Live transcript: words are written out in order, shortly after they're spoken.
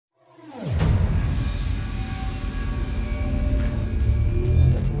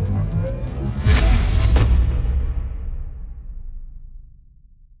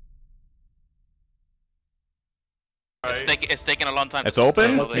It's taking a long time. It's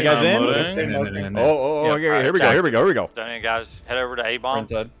open? You guys in? Oh, okay, here we go. Then guys, head over to A-bomb.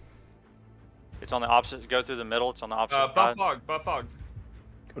 It's on the opposite, go through the middle, it's on the opposite side. Buff fog.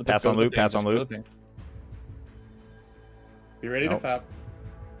 Pass on loop. Be ready to fap.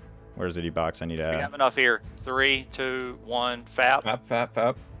 Where's the box? I need to... We have enough here. 3, 2, 1, fap.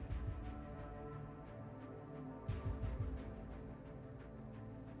 Fap.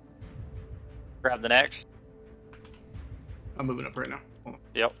 Grab the next. I'm moving up right now. Hold on.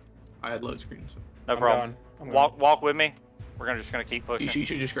 Yep. I had load screen. So. No problem. Walk with me. We're just gonna keep pushing. You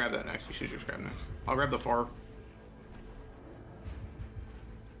should just grab that next. I'll grab the far.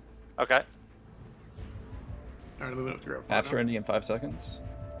 Okay. Alright, moving up to grab. Apps are ending in 5 seconds.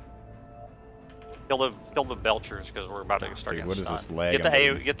 Kill the belchers because we're about to start getting what is stunned. this lag?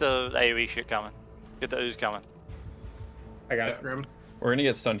 Get the AoE shit coming. Get the ooze coming. I got it. Grab him. We're gonna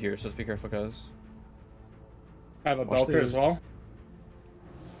get stunned here, so just be careful, guys. I have a belter as well.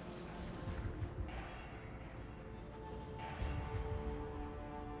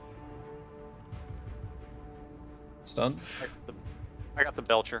 Stunned. I got the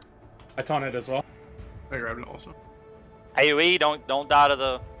belcher. I taunt it as well. I grabbed it also. AoE, don't die to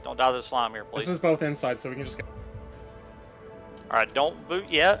the slime here, please. This is both inside, so we can just get... Alright, don't boot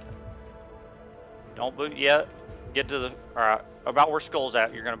yet. Get to the... Alright, about where Skull's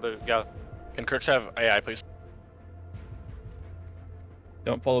at, you're gonna boot. Go. Can Kurtz have AI, please?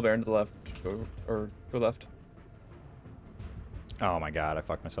 Don't follow Baron to the left, or go left. Oh my god, I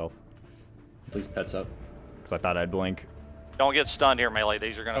fucked myself. Please pets up. Because I thought I'd blink. Don't get stunned here, melee.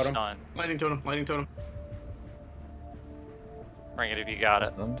 These are gonna stun. Lightning totem. Bring it if you got it.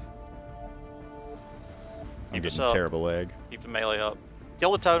 Stunned. I'm getting a terrible lag. Keep the melee up.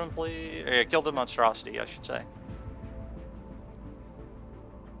 Kill the totem, please. Kill the monstrosity, I should say.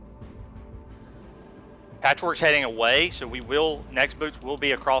 Patchwerk's heading away, so we will. Next boots will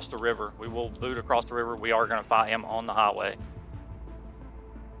be across the river. We will boot across the river. We are going to fight him on the highway.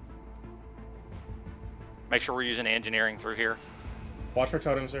 Make sure we're using engineering through here. Watch for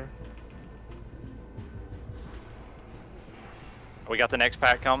totems here. We got the next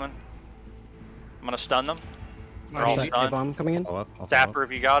pack coming. I'm going to stun them. They're all stunned. Bomb coming in. Dapper,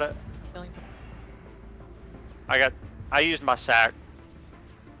 if you got it. I used my sack.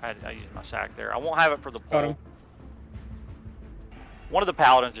 I used my sack there. I won't have it for the pull. One of the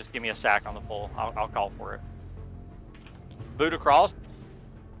paladins just give me a sack on the pull. I'll call for it. Boot across.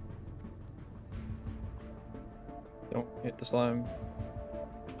 Don't hit the slime.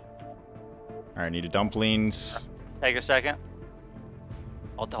 Alright, need a dumplings. Take a second.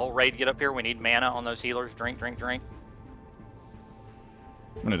 I'll let the whole raid get up here. We need mana on those healers. Drink. I'm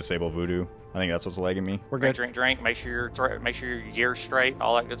gonna disable voodoo. I think that's what's lagging me. We're good. Drink. Make sure your gear's straight.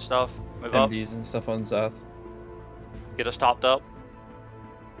 All that good stuff. Move up. MDs and stuff on Zath. Get us topped up.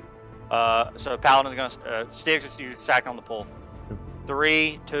 So Paladin's gonna Stiggs is you sack on the pull.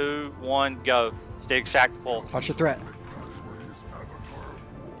 3, 2, 1, go. Stiggs sack the pull. Watch the threat.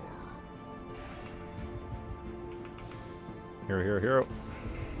 Hero.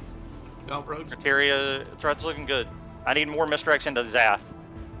 Golf roads. Criteria threat's looking good. I need more misdirects into Zath.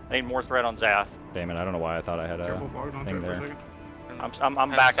 I need more threat on Zath. Damn it! I don't know why I thought I had a thing there.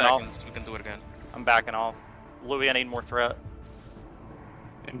 I'm backing off. We can do it again. I'm backing off. Louis, I need more threat.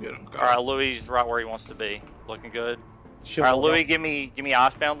 I'm good. All right, Louis is right where he wants to be. Looking good. Shield all right, Louis, give me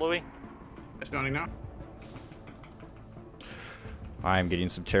Icebound, Louis. Icebounding now. I'm getting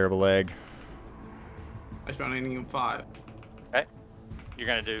some terrible lag. Icebounding in 5. Okay. You're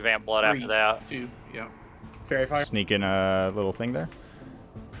gonna do Vamp Blood 3, after that. 2, yeah. Fairy fire. Sneak in a little thing there.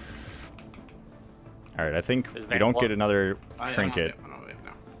 Alright, I think we don't get another trinket.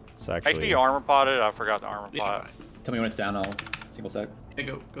 So actually... Make sure you armor potted. I forgot the armor pot. Tell me when it's down, I'll single sack.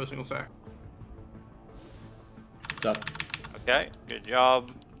 Yeah, go single sack. What's up? Okay, good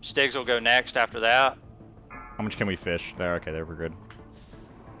job. Stiggs will go next after that. How much can we fish? There, okay, there, we're good.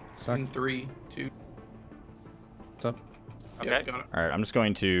 In 3, 2. What's up? Okay. Yep, got it. Alright, I'm just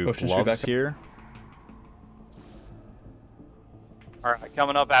going to gloves here. Alright,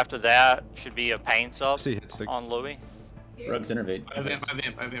 coming up after that should be a pain sub on Louis. Rugs innervate. I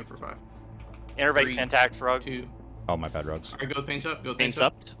vamp for 5. Innervate Pentax Rug. 2. Oh, my bad, Rugs. Alright, go paints up. Paints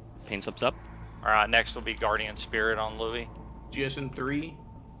up. Paints up. Alright, next will be Guardian Spirit on Louis. GS in 3,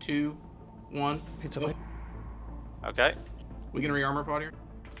 2, 1. Paints up. Okay. We can re-armor pot here.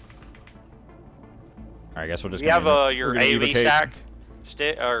 Alright, I guess we'll just... You have your AoE sack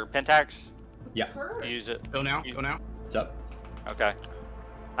or Pentax? Yeah. Use it. Go now. What's up? Okay.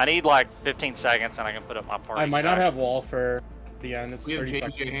 I need like 15 seconds and I can put up my party. I might not have wall for The end. It's We have 30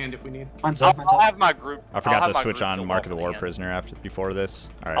 seconds. JJ hand if we need. Mine's up. I'll have my group. I I'll forgot have to my switch group on build Mark off of the at War end. Prisoner before this.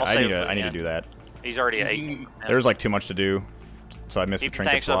 All right, I'll I save need it for to the end. do that. He's already at 8. There's like too much to do, so I missed Keep the your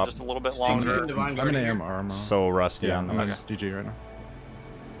trinket tanks up swap. just a little bit Divine longer. I'm Guard in here. AMR. So rusty Yeah, on I'm in those. DG right now.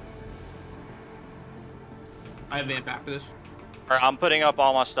 I have vamp after this. All right, I'm putting up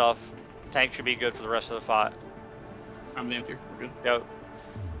all my stuff. Tank should be good for the rest of the fight. I'm vamped here. We're good. Go.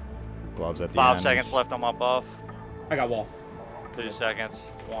 Gloves at the 5 end. seconds left on my buff. I got wall. 2 seconds.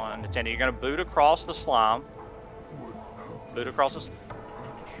 1 to 10. You're gonna boot across the slime. Boot across the.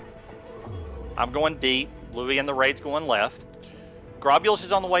 I'm going deep. Louis and the raid's going left. Grobbulus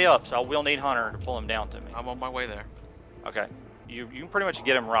is on the way up, so I will need Hunter to pull him down to me. I'm on my way there. Okay. You can pretty much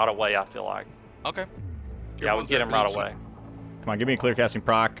get him right away. I feel like. Okay. Yeah, we'll get him right away. Come on, give me a clear casting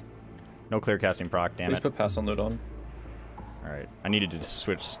proc. No clear casting proc, damn Please it. put pass on load on. Alright, I needed to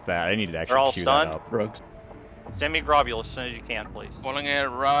switch that. I needed to They're all actually queue that stunned? up. Rogues. Send me Grobbulus as soon as you can, please. Pulling it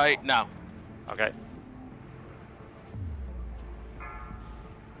right now. Okay.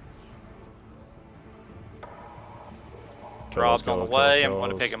 Grob's on the way. I'm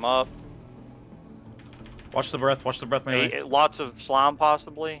going to pick him up. Watch the breath. Watch the breath, Hey, lots of slime,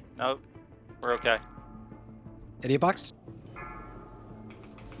 possibly. Nope. We're okay. Idiot box.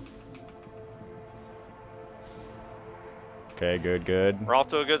 Okay, good, good. We're off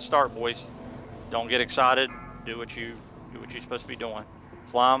to a good start, boys. Don't get excited. Do what you're supposed to be doing.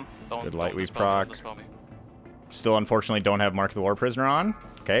 Slime. Good light weave proc. Still, unfortunately, don't have Mark of the War Prisoner on.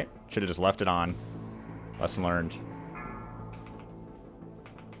 Okay, should have just left it on. Lesson learned.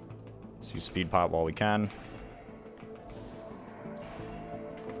 Let's use speed pop while we can.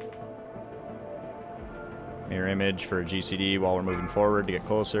 Mirror image for GCD while we're moving forward to get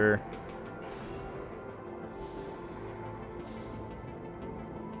closer.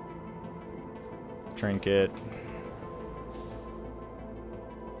 Trinket.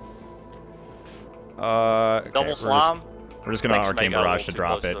 Okay, Double slime. We're just gonna Thanks, Arcane Mega, a Barrage to little too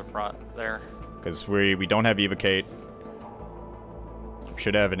drop close it. to the front there. Because we don't have Evocate.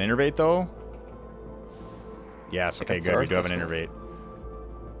 Should have an Innervate though. Yes, okay, good. We do have an Innervate.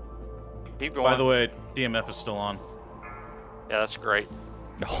 Keep going. By the way, DMF is still on. Yeah, that's great.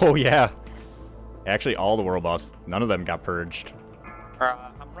 Oh yeah. Actually, all the world boss, none of them got purged. Alright,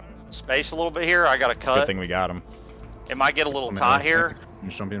 I'm running out of space a little bit here. I got to Good cut. thing we got them. It might get a little tight here.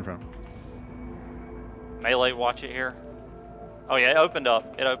 Just don't be in front. Melee, watch it here. Oh yeah, it opened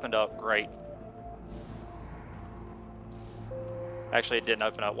up. It opened up. Great. Actually, it didn't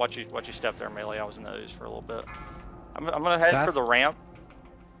open up. Watch you step there, Melee. I was in the ooze for a little bit. I'm gonna head Seth? for the ramp.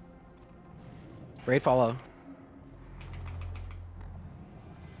 Raid follow.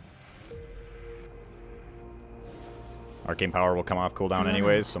 Arcane Power will come off cooldown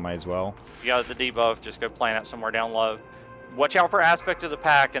anyways, so might as well. You got the debuff. Just go plant it somewhere down low. Watch out for aspect of the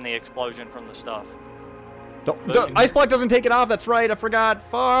pack and the explosion from the stuff. Ice Block doesn't take it off, that's right, I forgot.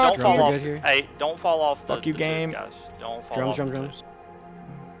 Fuck. Don't fall are off. good here. Hey, don't fall off the Fuck you, the game. tube, guys. Don't fall Drums, off drums, the drums.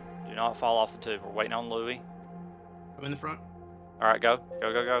 tube. Do not fall off the tube. We're waiting on Louis. I'm in the front. All right, go.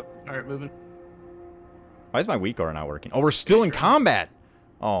 Go, go, go. All right, moving. Why is my weak aura not working? Oh, we're still in combat.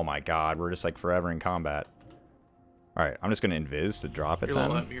 Oh my god, we're just like forever in combat. Alright, I'm just gonna invis to drop it You're a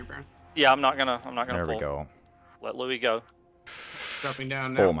little then. up here, Baron. Yeah, I'm not gonna There pull. we go. Let Louis go. Dropping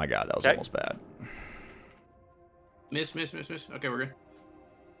down now. Oh my god, that was Okay. almost bad. Miss, miss, miss, miss. Okay, we're good.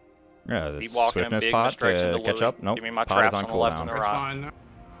 Yeah, the Keep walking in swiftness big pot direction to to catch Louis. up. Nope, Give me my pot is traps on on the left and cooldown. the That's right. fine. now.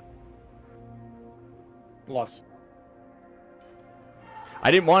 Lost. I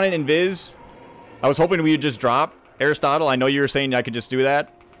didn't want to invis. I was hoping we would just drop Aristotle. I know you were saying I could just do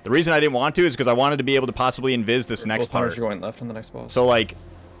that. The reason I didn't want to is because I wanted to be able to possibly invis this next Both hunters part. are going left on the next boss. So like,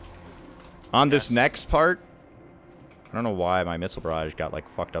 on this next part, I don't know why my missile barrage got like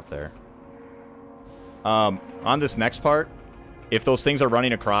fucked up there. On this next part, if those things are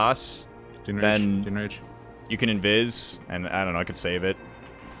running across, then you can invis, and I don't know, I could save it.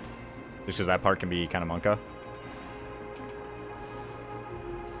 Just because that part can be kind of monka.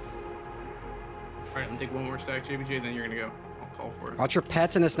 All right, I'm gonna take one more stack, JBJ, then you're gonna go. I'll call for it. Watch your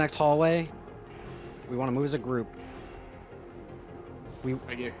pets in this next hallway. We want to move as a group.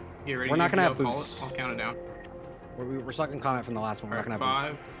 I get ready. We're not gonna have call boots. it. I'll count it down. We're stuck in combat from the last one. All We're right, not gonna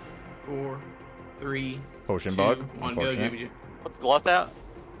have 5, 4, 3, Potion 2, bug. 1, go, Unfortunate. JBJ. What the glut that?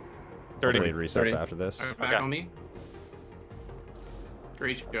 30 it resets 30. after this. All right, back Okay. on me.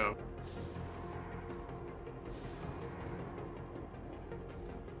 Great, go.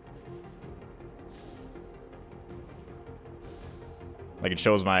 Like it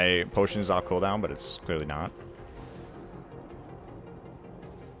shows my potions off cooldown, but it's clearly not.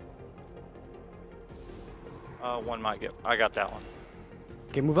 One might get. I got that one.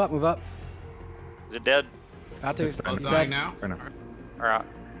 Okay, move up, move up. Is it dead? Got to. It's He's done. Dying dead. now. Right now. All right.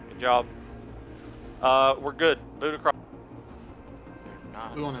 Good job. We're good. Boot across.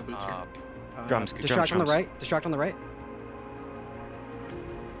 Not We won't have boots here. up. Drums, Distract drums, on the drums. right. Distract on the right.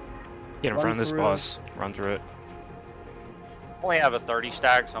 Get in Run front of this through boss. Run through it. Only have a 30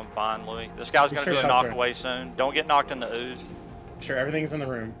 stack, so I'm fine, Louis. This guy's gonna Sure, do a cut knock through. away soon. Don't get knocked in the ooze. Sure, everything's in the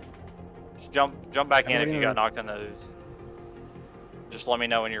room. Just jump back in if Everybody you in got the knocked in the ooze. Just let me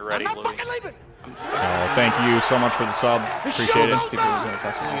know when you're ready, Louis. Oh, thank you so much for the sub. Appreciate it. People are gonna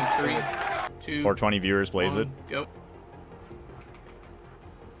cast Only in it. 3, 2, 420 viewers, blaze it. 1, go.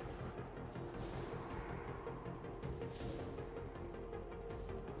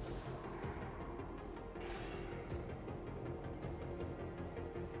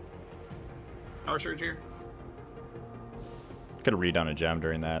 Power surge here. Could have redone a gem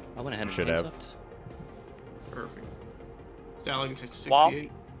during that. I went ahead and Should planes have. up. Perfect. Stallion takes 68. Wall.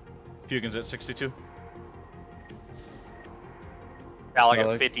 Fugin's at 62. Alec at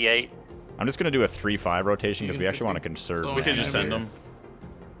Alec. 58. I'm just gonna do a 3-5 rotation because we actually want to 50. conserve. So We could mana just send here. them.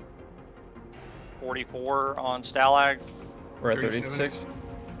 44 on Stalag. We're at 37. 36.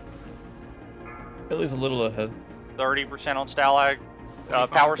 Billy's a little ahead. 30% on Stalag.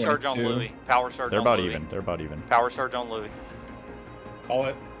 Power surge on 22. Louis. Power surge They're on about Louis. even. They're about even. Power surge on Louis. Call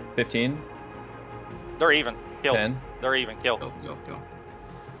it. 15. They're even. Kill. 10. They're even. Kill. Go, go, go.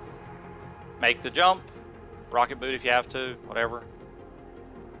 Make the jump. Rocket boot if you have to. Whatever.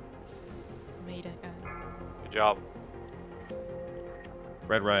 Made it, guys. Good job.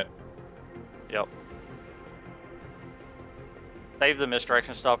 Red right. Yep. Save the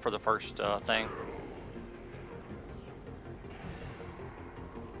misdirection stuff for the first thing.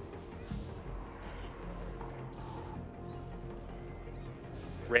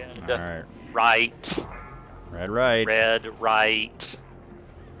 Red, Alright. right, Red right. red, right.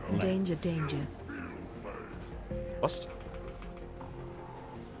 Danger, danger. Bust.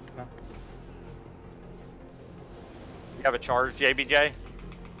 You have a charge, JBJ?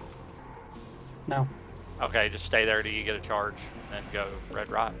 No. Okay, just stay there till you get a charge, and then go red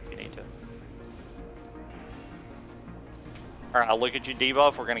right if you need to. Alright, I'll look at you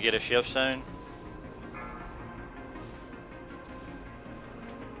debuff. We're gonna get a shift soon.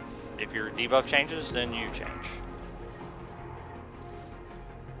 If your debuff changes, then you change.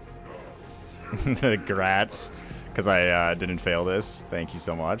 The grats, because I didn't fail this. Thank you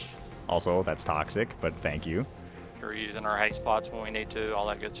so much. Also, that's toxic, but thank you. We're using our hate spots when we need to, all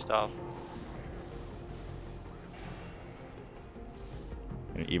that good stuff.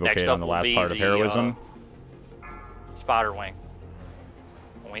 An Next evocate up on the will last be part of the, heroism. Spider wing.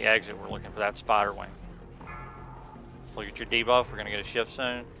 When we exit, we're looking for that spider wing. Look at your debuff. We're gonna get a shift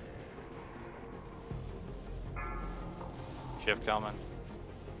soon. Shift coming.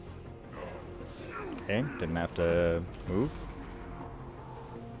 Okay, didn't have to move.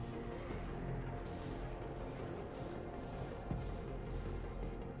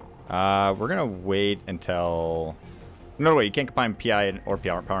 We're gonna wait until. No, wait, you can't combine PI or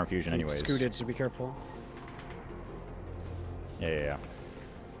power infusion anyways. Scooted, so be careful. Yeah.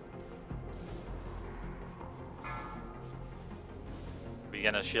 We're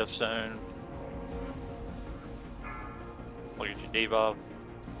gonna shift soon. Look at your debuff.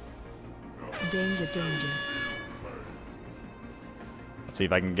 Danger, danger. Let's see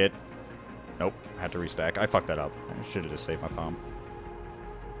if I can get. Nope, I had to restack. I fucked that up. I should have just saved my thumb.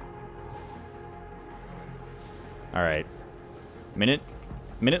 All right, minute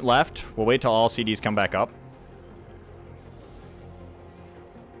left. We'll wait till all CDs come back up.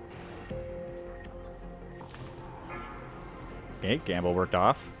 Okay, gamble worked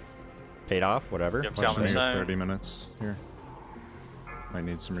off. Paid off, whatever. Yep, Watch coming me soon. 30 minutes here. Might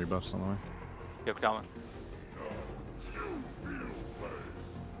need some rebuffs on the way. Yep, coming.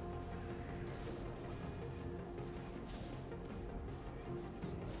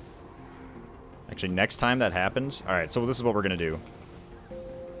 Actually, next time that happens... Alright, so this is what we're going to do.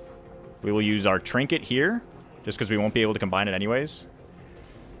 We will use our trinket here, just because we won't be able to combine it anyways.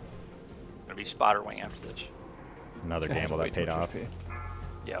 Gonna be spider wing after this. Another This guy has gamble way that too paid much off. HP.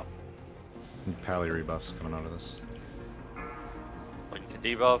 Yeah. And Pally rebuffs coming out of this. Look at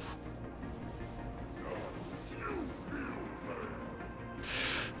your debuff.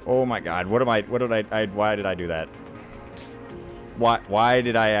 Oh my god, why did I do that? Why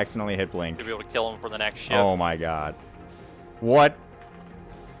did I accidentally hit blink? You'll be able to kill him for the next shift. Oh my god. What?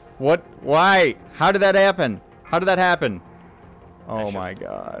 Why? How did that happen? How did that happen? Oh my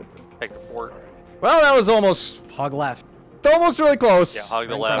god. Take the port. Well, that was almost Hog left. really close. Yeah, hug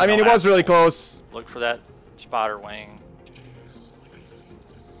the left. I mean, it Don't was really have to. close. Look for that Spider Wing.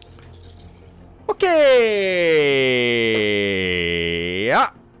 Okay.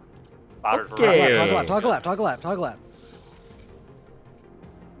 Yeah. Spiders Okay. are right. Toggle left.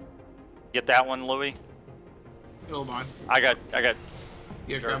 Get that one, Louis. Hold on. I got Yeah,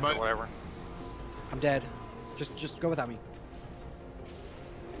 jerk grab or it. whatever. I'm dead. Just go without me.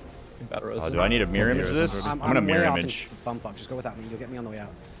 Oh, do I need a mirror image this? I'm gonna mirror way off image. in bumfuck. Just go without me. You'll get me on the way out.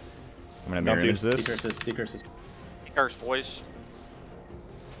 I'm gonna mirror image this. Decurses. Curse voice.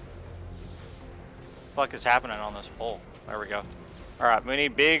 Fuck is happening on this pole? There we go. All right, we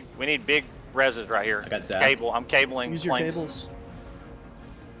need big reses right here. I got zap. Cable. I'm cabling. Use your flanks. cables.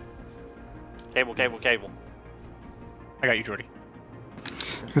 Cable. I got you, Jordy.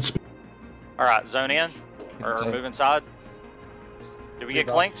 All right, zone in or Take. move inside. Did we get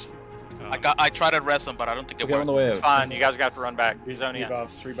clinks? I tried to rest them, but I don't think it We'll get on worked. the way It's out. fine. You guys got to run back. Zone in.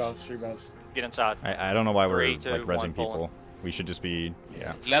 Three buffs. Get inside. I don't know why we're 3, 2, like 1, rezzing pulling. people. We should just be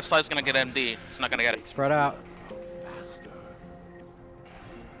yeah. Left side's gonna get MD. It's not gonna get it. Spread out.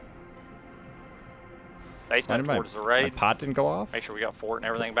 Basement My towards the raid. pot didn't go off. Make sure we got fort and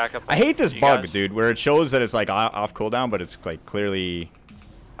everything back up. I hate this You bug, guys- dude, where it shows that it's like off cooldown, but it's like clearly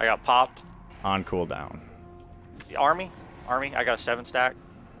I got popped. on cooldown. The army. I got a 7 stack.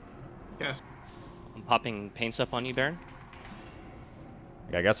 Yes. I'm popping paints up on you, Baron.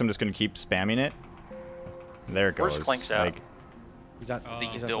 I guess I'm just gonna keep spamming it. There it goes. Where's Clinks at? Like, He's at The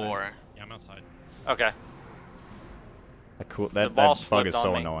he's door. outside. Yeah, I'm outside. Okay. that boss bug flipped is on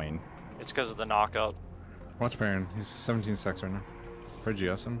so me. annoying. It's because of the knockup. Watch Baron. He's 17 stacks right now. For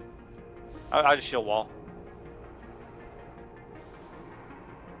GS him. I just shield wall.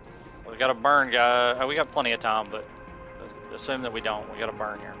 We got to burn, guy. We got plenty of time, but assume that we don't. We got to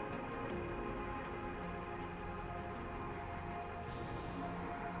burn here.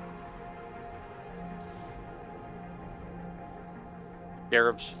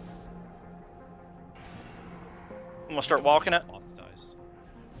 Arabs. I'm gonna start walking it. Boss dies.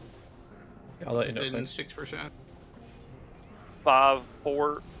 I'll let you know. In Thanks. 6%. 5,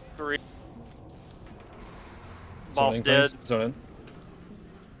 4, 3. Zone Ball's in, dead. Clinks. Zone in.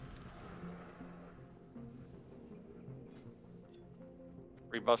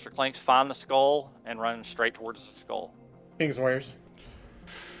 Rebuster Clinks, find the skull and run straight towards the skull. King's Warriors.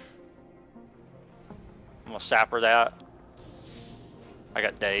 I'm gonna sapper that. I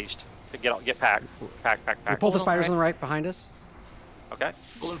got dazed. Get packed. Pack. We pull the spiders on the right behind us. Okay.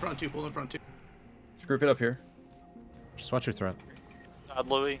 Pull in front too. Just group it up here. Just watch your threat. Side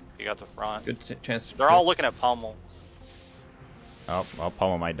Louis, you got the front. Good chance to They're all looking at Pummel. Oh, well,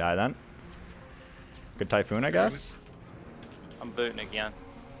 Pummel might die then. Good Typhoon, I guess. I'm booting again.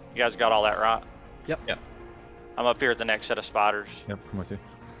 You guys got all that right? Yep. Yep. I'm up here at the next set of spiders. Yep, I'm with you.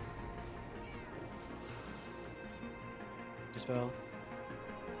 Dispel.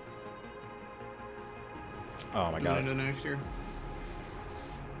 Oh my god. Into next year.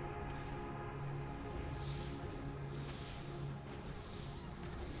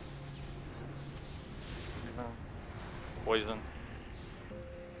 Poison.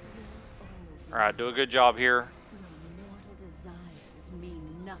 Alright, do a good job here. Mortal desires mean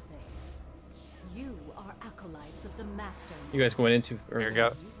nothing. You are acolytes of the master. You guys going into early. Here you go.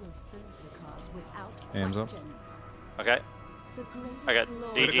 You will serve the cause without Hands up. question. Okay. The greatest I got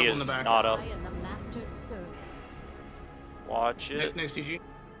glory DG couple is in the back. not up. lie in the master's service. Watch it. Next DG.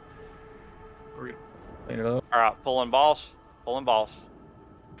 Clean it up. Alright, pulling boss.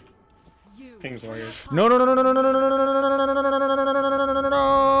 You King's Warriors. No.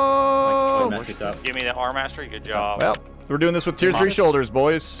 Master's up. Give me the arm mastery. Good job. Well, we're doing this with tier 3 shoulders,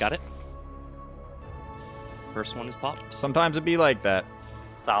 boys. Got it. First one is popped. Sometimes it be like that.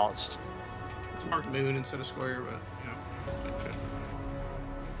 Balanced. It's marked moon instead of square, but you know. Like shit.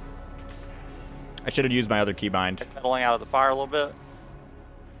 I should have used my other keybind. Pedaling out of the fire a little bit.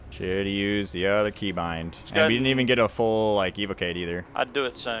 Should have used the other keybind. It's And good. we didn't even get a full like evocate either, I'd do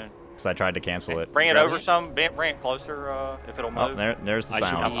it soon. because I tried to cancel it. Bring it Grab over it. some. Bring it closer if it'll Oh, move. there's the I should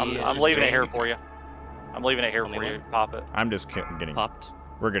sound. I'm leaving it here for you. I'm leaving it here Only for you. one? Pop it. I'm just getting. Popped.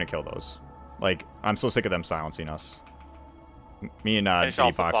 We're gonna kill those. Like, I'm so sick of them silencing us. Me and Finish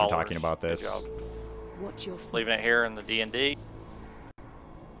off the Deepox are followers. talking about Good this. job. Watch your feet. Leaving it here in the D&D.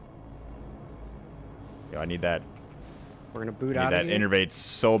 Yo, I need that. We're gonna boot I out need of that here. innervate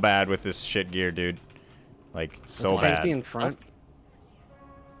so bad with this shit gear, dude. Like, so Tanks bad. be in front.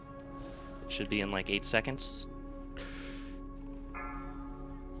 It should be in like 8 seconds.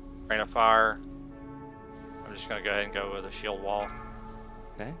 Rain of fire. I'm just gonna go ahead and go with a shield wall.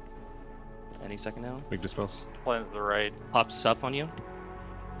 Okay. Any second now. Big dispels. Play into the raid. Pops up on you.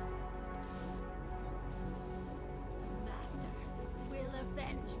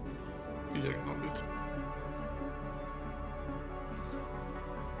 2 seconds on boots.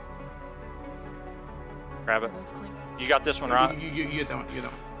 Grab it. You got this one, right? You get that one. You get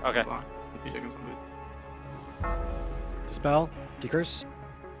that one. Okay. Hold on. 2 seconds on boots. Dispel. Decurse.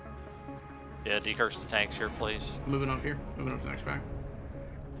 Yeah, decurse the tanks here, please. Moving up here. Moving up to the next pack.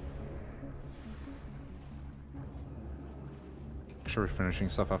 Make sure we're finishing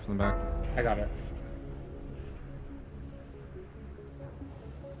stuff off in the back. I got it.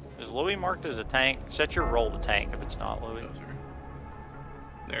 Is Louis marked as a tank? Set your roll to tank if it's not Louis. Oh, sorry.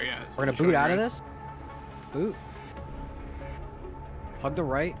 There, yeah. We're gonna boot out of this. Boot. Hug the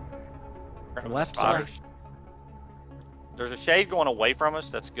right. Or left, sorry. Spotters. There's a shade going away from us.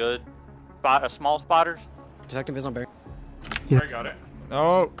 That's good. Small spotters. Detective is on Barry. I got it.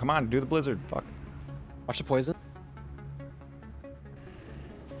 Oh, come on, do the blizzard. Fuck. Watch the poison.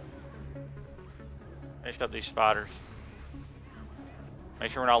 Finish up these spotters.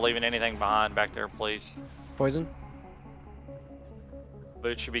 Make sure we're not leaving anything behind back there, please. Poison.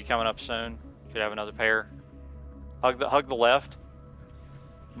 Boots should be coming up soon. Should have another pair. Hug the left.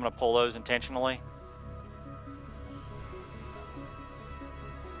 I'm gonna pull those intentionally.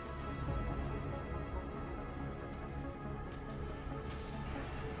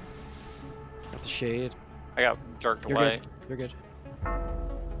 Got the shade. I got jerked You're away. good. You're good.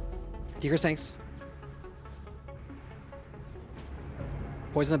 Decurse tanks.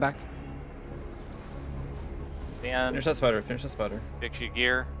 Poison in the back. Then Finish that spider. Finish that spider. fix your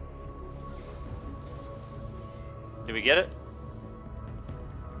gear. Did we get it?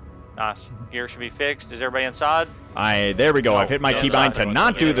 Nice. Gear should be fixed. Is everybody inside? There we go. I've hit my Get keybind inside. to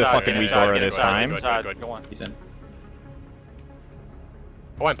not do the Inside, fucking get weak inside, aura get this inside, time. get inside. Good. Go on. He's in.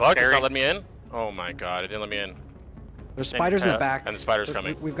 Oh, I'm bugged. It's Carry. not letting me in? Oh my god, it didn't let me in. There's spiders in the Pat. back. And the spider's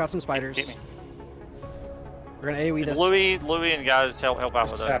coming. We've got some spiders. Keep me. We're gonna AoE this. Louis and guys help out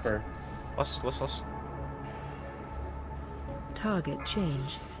There's with a that. sapper. Let's. Target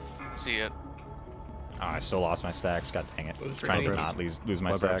change. See it. Oh, I still lost my stacks. God dang it. Those are Trying to great. not lose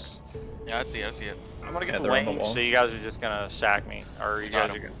my Web stacks. Yeah, I see it. I'm gonna Yeah, get the they're on the wings, wall. so you guys are just gonna sack me, or you Got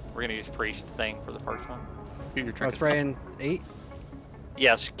guys are we're gonna use priest thing for the first one. Oh, spraying 8.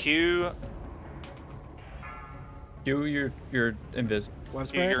 Yes, Q. Do your invis. Web Q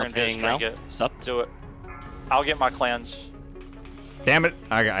spray. your I'm paying now. trinket. Sup. Do it. I'll get my cleanse. Damn it.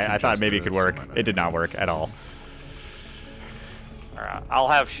 I thought maybe it could Just work. do this. It did not work at all. All right, I'll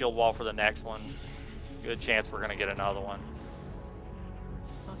have shield wall for the next one. Good chance we're gonna get another one.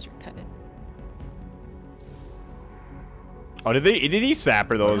 How's your pet? Oh, did he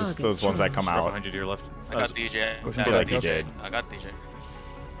sapper those ones that come out? Behind you to your left. I got DJ. Push I into got that DJ. I got DJ.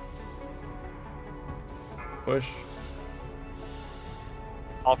 Push.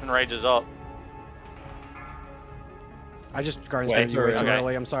 Often rages up. I just guardian Wait, spammed you way too okay.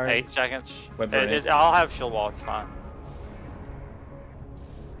 early. I'm sorry. 8 seconds. Web variant. I'll have shield wall. It's fine.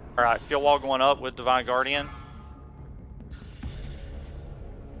 All right, shield wall going up with Divine Guardian.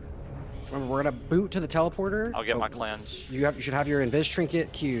 Remember, we're gonna boot to the teleporter. I'll get my Oh, cleanse. You should have your invis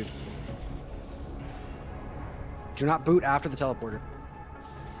trinket queued. Do not boot after the teleporter.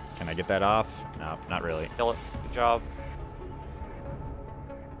 Can I get that off? No, not really. Kill it. Good job.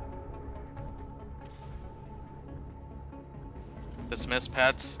 Dismiss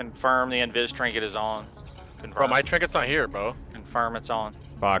pets. Confirm the invis trinket is on. Confirm. Bro, my trinket's not here, bro. Confirm it's on.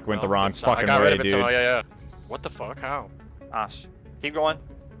 Fuck, went the Oh, wrong it's not. fucking I got way, rid of it dude. somehow, yeah. What the fuck? How? Nice. Keep going.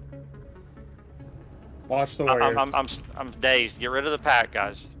 Watch the warriors. I'm dazed. Get rid of the pack,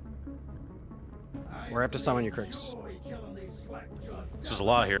 guys. We're gonna have to summon you, Crix. This is a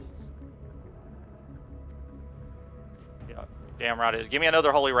lot here. Yeah, damn right it is. Give me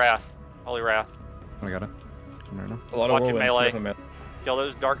another Holy Wrath. Holy Wrath. I got it. Come here now. A lot of Watch it whirlwinds. melee. Careful, Kill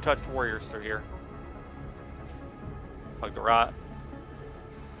those Dark Touch warriors through here. Hug the right.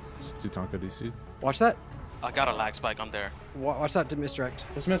 Just do Tonka DC. Watch that. I got a lag spike on there. Watch that misdirect.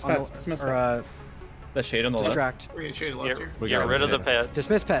 Dismiss On the- pets. Dismiss Or pets. The shade on the left. distract. We're gonna shade left here. We Get got rid of the shade. pets.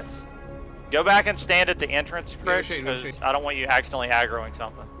 Dismiss pets. Go back and stand at the entrance, Chris, shade, because shade. I don't want you accidentally aggroing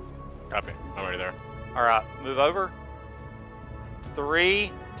something. Copy. I'm already there. All right, move over.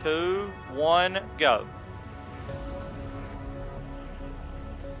 3, 2, 1, go.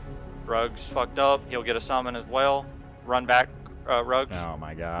 Rug's fucked up. He'll get a summon as well. Run back, Rugs. Oh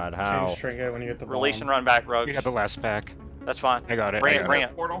my god, how? Change trinket when you get the Release bomb. and run back, Rugs. You got the last pack. That's fine. I got it. Bring I it, got bring it.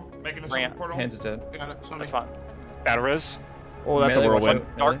 it. Portal. Making a Bring summon it. portal. Hands is dead. Got it. Summon. That's fine. Battle res. Oh, that's Melee, a watch whirlwind.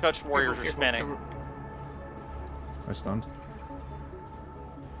 out. Dark Touch warriors are Careful, spinning. careful. I stunned.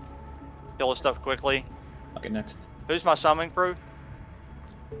 Kill this stuff quickly. Okay, next. Who's my summon crew?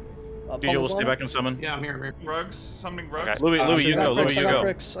 DJ will stay back and summon. Yeah, I'm here. I'm here. Rugs, summoning rugs. Okay. Louis, you go. Louis, you go. I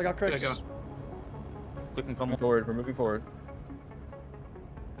got Crix. Good, go. Click and Moving pummel. forward. We're moving forward.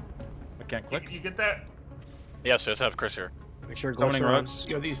 I can't click. You get that? Yes, yes, I have Chris here. Make sure Summoning Gluth's around. rugs.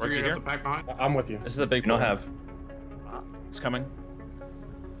 You have these Rugs three here? at the back behind. I'm with you. This is a big You don't pull. have. It's coming.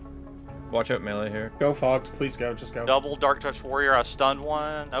 Watch out melee here. Go, Fogged. Please go. Just go. Double Dark Touch Warrior. I stunned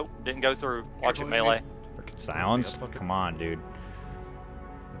one. Nope, didn't go through. Watch it Careful, melee. Freaking sounds. Come on, dude.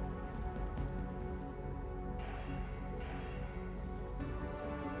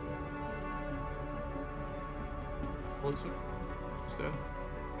 Close it. It's dead.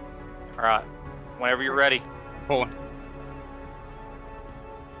 All right, whenever you're ready. Pulling.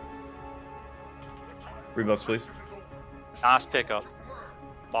 Rebuffs, please. Nice pickup.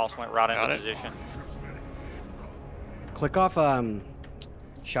 Boss went right Got into it. position. Click off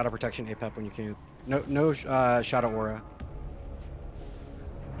Shadow Protection APEP when you can. No Shadow Aura.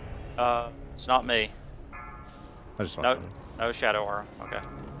 It's not me. I just No, no Shadow Aura. Okay.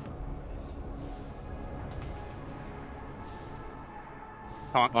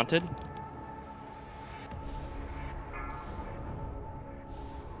 Haunted.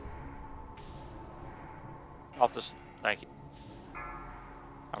 Off this. Thank you.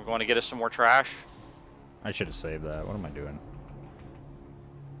 I'm going to get us some more trash. I should have saved that. What am I doing?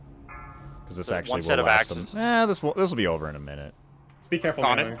 Because this The actually one will set of last axes. them. This will be over in a minute. Be careful.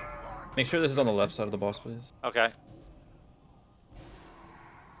 On it. melee. Make sure this is on the left side of the boss, please. Okay.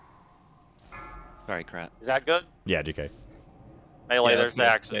 Sorry, crap. Is that good? Yeah, GK. Melee, Yeah, there's that's the good.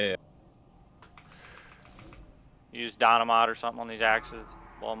 axes. Yeah, yeah. Use dynamite or something on these axes.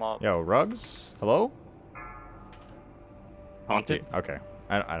 Blow them up. Yo, Rugs? Hello? Haunted. Okay.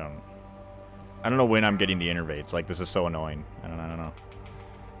 I don't know when I'm getting the innervates. Like, this is so annoying. I don't know.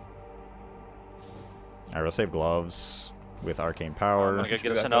 Alright, we'll save gloves with arcane power. I'm gonna go Should get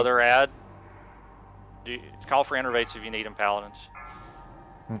we us back another ad. Call for innervates if you need them, paladins.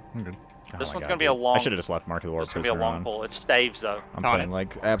 I'm good. Oh This my one's God, gonna be a dude. long. I should have just left Mark of the War It's gonna be a Prisoner long on. pull. It's staves though. I'm On playing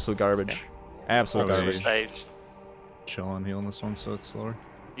like absolute garbage. Absolute Okay. garbage. Staves. Chill on healing this one so it's slower.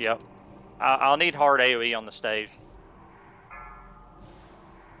 Yep. I'll need hard AoE on the stage.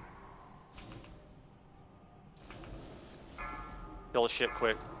 Kill the shit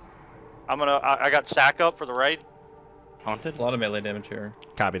quick. I got sack up for the raid. Haunted. A lot of melee damage here.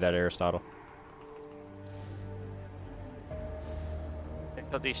 Copy that, Aristotle. Pick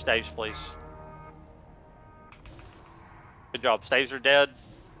up these staves, please. Good job. Staves are dead.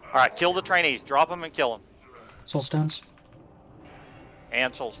 Alright, kill the trainees. Drop them and kill them. Soulstones.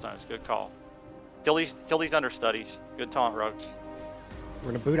 And soulstones. Good call. Kill these understudies. Good taunt, Rugs. We're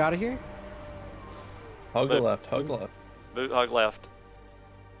gonna boot out of here. Hug the But- left. Hug the left. Boot hug left.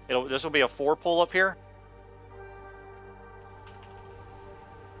 This will be a 4 pull up here.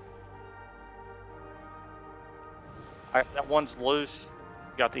 Alright, that one's loose.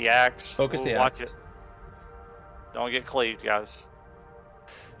 Got the axe. Focus the Watch axe. it. Don't get cleaved, guys.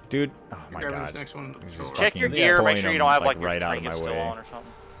 Dude, oh my Grabbing this God. next one. This is Check your fucking gear. Make pulling sure you them, don't have like your right out of my trinkets still way. on or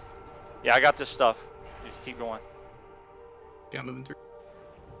something. Yeah, I got this stuff. Just keep going. Yeah, I'm moving through.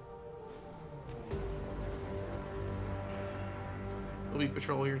 There'll be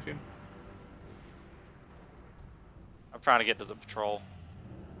patrol here too. I'm trying to get to the patrol.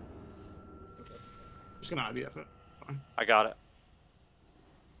 Just gonna IBF it. Fine. I got it.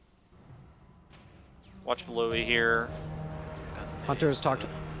 Watch Louis here. Hunters talked.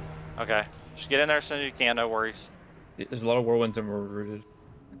 Okay. Just get in there as soon as you can, no worries. There's a lot of whirlwinds and we're rooted.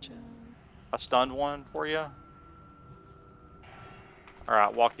 I stunned one for you.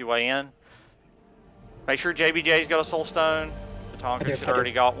 Alright, walk your way in. Make sure JBJ's got a soul stone. The Tonka should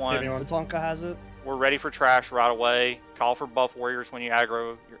already got one. The Tonka has it. We're ready for trash right away. Call for buff warriors when you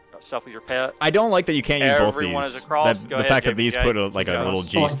aggro your stuff with your pet. I don't like that you can't use both Everyone these. is across. That- Go the ahead, fact that these JBJ. put a little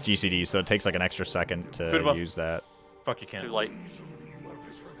Go. GCD, so it takes like an extra second to Good buff. use that. Fuck, you can't. Too late.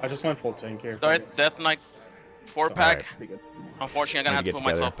 I just went full tank here. Sorry, Death Knight 4-pack. Alright. Unfortunately, I'm gonna have Need to to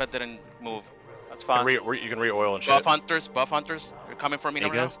put get myself. Pet didn't move. That's You fine. can re-oil and shit. Buff hunters, you're coming for me Hey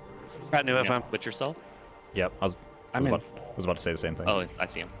now. guys. Pat new FM with yourself. Yep, I was about to say the same thing. Oh, I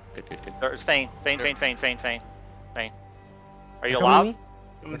see him. Good. There's Fane. Are you They're coming to alive? me.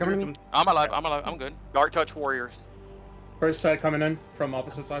 They're coming to me. I'm alive. I'm good. Dark Touch Warriors. First side coming in from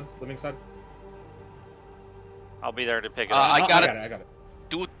opposite side, living side. I'll be there to pick it up. I got it. I got it.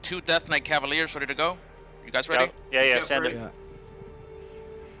 Do 2 Death Knight Cavaliers ready to go. You guys ready? Yeah, Yep, send ready. it. Yeah.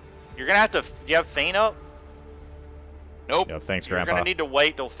 You're gonna have to. Do you have Fane up? Nope. Yeah, thanks, You're Grandpa. gonna need to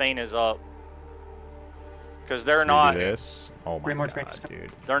wait till Fane is up. Because they're Can we not. do this. Oh my more God, trains.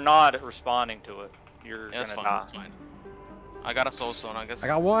 dude. They're not responding to it. You're Yeah, that's gonna fine. die. That's fine. I got a soul stone. I guess. I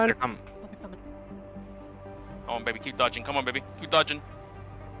got one. Come on, baby. Keep dodging. Come on, baby. Keep dodging.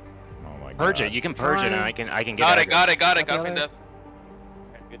 Oh my purge it. You can purge it, and I can get Got aggro. it, got it, got it, Got got the it. other.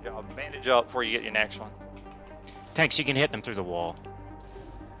 Okay, good job. Bandage up before you get your next one. Tanks, you can hit them through the wall.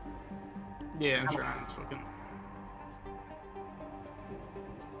 Yeah, I'm trying. It's fucking...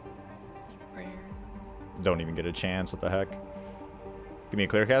 Don't even get a chance. What the heck? Give me a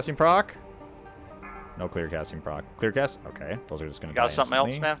clear casting proc. No clear casting proc. Clear cast? Okay. Those are just going to die Got something else,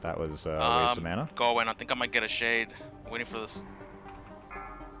 instantly. man? That was a waste of mana. Going. I think I might get a shade. I'm waiting for this. I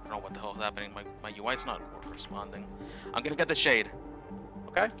don't know what the hell is happening. My UI's not responding. I'm gonna get the shade.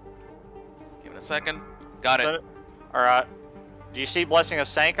 Okay. Give it a second. Got it. Alright. Do you see Blessing of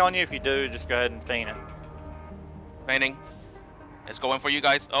Stank on you? If you do, just go ahead and feign it. Painting. It's going for you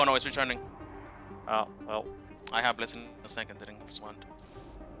guys. Oh no, it's returning. Oh, well. I have Blessing a second, didn't respond.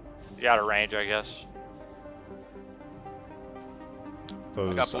 You're out of range, I guess.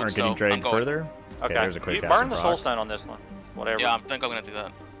 Those boots, aren't getting though. dragged I'm going. further. Okay, there's a clear You casting burn the proc. Soulstone on this one. Whatever. Yeah, I think I'm gonna do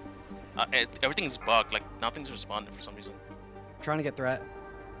that. Everything's bugged. Like nothing's responding for some reason. Trying to get threat.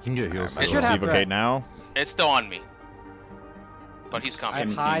 You can get heals. It should have okay threat. now. It's still on me. But he's I coming.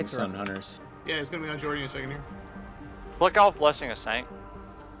 have high Sun threat. Hunters. Yeah, it's gonna be on Jordy in a second here. Click off Blessing of Stank.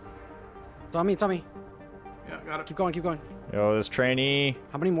 It's on me. It's on me. Yeah, got it. Keep going. Keep going. Yo, this trainee.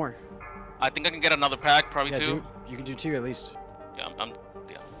 How many more? I think I can get another pack, probably Yeah, two. you can do 2 at least. Yeah, yeah.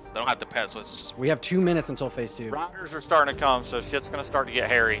 They don't have the pet, so it's just. We have 2 minutes until phase 2. Riders are starting to come, so shit's gonna start to get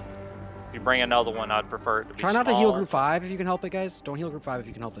hairy. If you bring another one, I'd prefer it to be Try not to heal smaller. group 5 if you can help it, guys. Don't heal group 5 if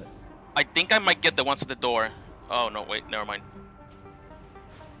you can help it. I think I might get the ones at the door. Oh no, wait, never mind.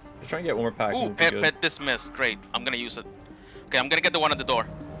 Just trying to get one more pack. Ooh, and we'll be good. pet dismissed. Great. I'm gonna use it. Okay, I'm gonna get the one at the door.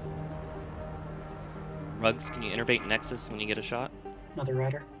 Rugs, can you innervate Nexus when you get a shot? Another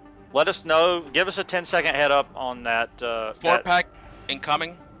rider. Let us know. Give us a 10-second head up on that. 4-pack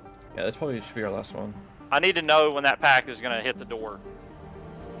incoming. Yeah, this probably should be our last one. I need to know when that pack is gonna hit the door.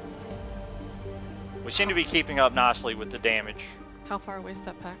 We seem to be keeping up nicely with the damage. How far away is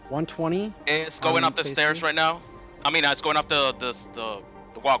that pack? 120. It's going up the phase stairs 2. right now. I mean, it's going up the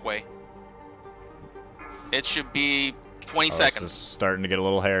walkway. It should be 20 This seconds. is starting to get a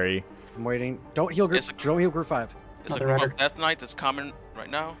little hairy. I'm waiting. Don't heal group. Don't heal group 5. It's a Another group rider. of Death Knights. It's coming right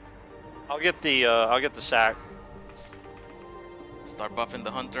now. I'll get the sack. Start buffing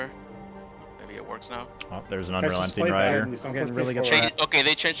the hunter. Maybe it works now. Oh, there's an Guys, just unrelenting play back. rider. I'm getting really good. Change, okay,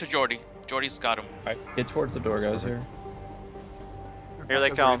 they changed to Jordy. Jordy's got him. Alright, get towards the door, guys. Here. Here they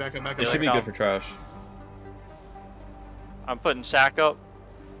come. Back up, back up, This back should be up. good for trash. I'm putting sack up.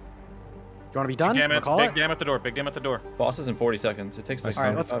 You want to be done? Big Wanna call it? dam at the door. Big dam at the door. Boss is in 40 seconds. It takes like. All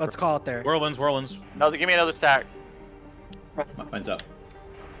right, let's call it there. Whirlwinds, whirlwinds. No, give me another sack. Mine's up.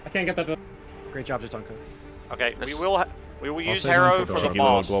 I can't get that done. Great job, Jatonko. Okay, Let's- we will use save one Harrow for for the the Cheeky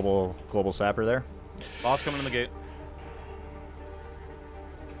little boss. global sapper there. Boss coming in the gate.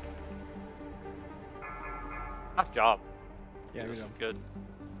 Nice job. Yeah, This we is go. good.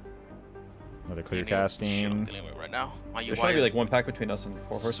 Another clear You need shit I'm casting. dealing with right now. My There's UI trying to be is like one pack between us and 4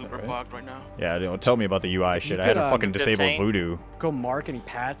 horsemen, super right? bugged right now. Yeah, don't tell me about the UI If you shit. I could, had to fucking disable 15. voodoo. Go mark any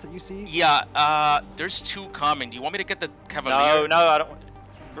pads that you see. Yeah, there's 2 coming. Do you want me to get the No, Cavalier? no, I don't.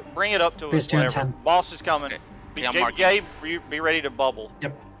 Bring it up to Phase us. 2 and Whatever. 10. Boss is coming. Okay. Be, Yeah, I'm J- marking. Gabe, be ready to bubble.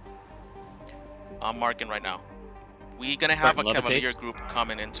 Yep. I'm marking right now. We're gonna Start have a levitates. Cavalier group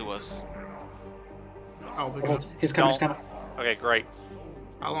coming into us. Oh, big Hold. God. He's coming. He's Don't. coming. Okay, great.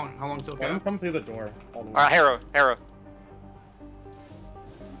 How long? How long till Let him cap? come through the door. All the way. All right, Harrow.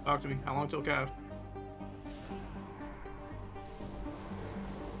 Talk to me. How long till cap?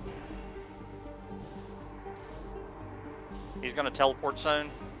 He's gonna teleport soon.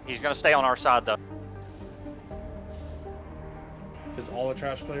 He's gonna stay on our side though. Is all the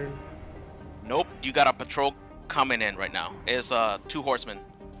trash cleared? Nope, you got a patrol coming in right now. It's 2 horsemen.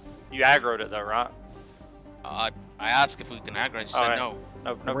 You aggroed it though, right? I asked if we can aggro. She All said right. no.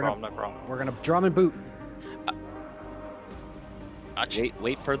 No We're problem. No problem. We're gonna drum and boot. Actually,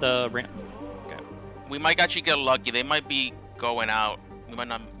 Wait for the ramp. we might actually get lucky. They might be going out. We might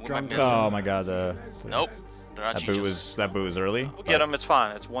not. We Drum might miss Oh them. my god, Nope. They're that actually boot just. was early. We'll get him. It's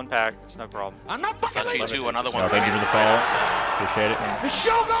fine. It's 1 pack. It's no problem. It's actually 2. Another one. Oh, thank you for the follow. Appreciate it.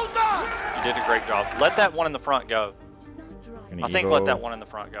 You did a great job. Let that one in the front go. Gonna I think Evo. let that one in the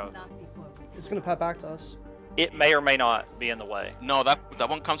front go. It's gonna pat back to us. It may or may not be in the way. No, that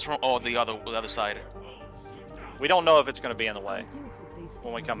one comes from the other side. We don't know if it's going to be in the way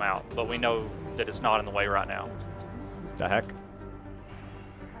when we come out, but we know that it's not in the way right now. The heck?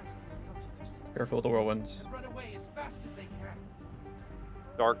 Careful with the whirlwinds.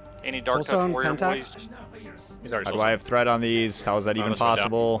 Any dark touch Soulstone, warrior Pentax? boys? He's already How do I have threat on these? How is that even this one down.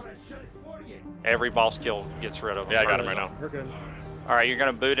 possible? Every boss kill gets rid of them. Yeah, I got him right now. We're good. All right, you're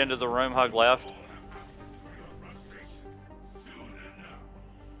gonna boot into the room, hug left.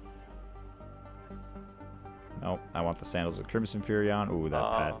 Nope, I want the sandals of Crimson Fury on. Ooh,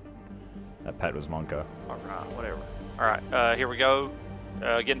 that pet. That pet was Monka. All right, whatever. All right, here we go.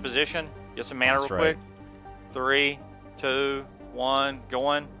 Get in position. Get some mana That's real right. quick. 3, 2, 1,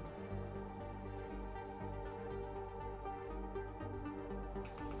 going.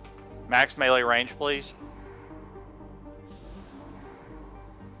 Max melee range, please.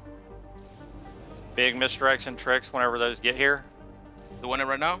 Big misdirects and tricks whenever those get here. Doing it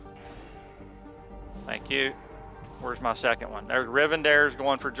right now. Thank you. Where's my second one? There's Rivendare's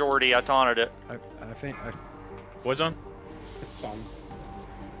going for Jordy. I taunted it. I think. Void zone? It's some.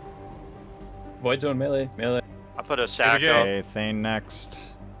 Void zone melee. Melee. I put a sack up. Okay, Thane next.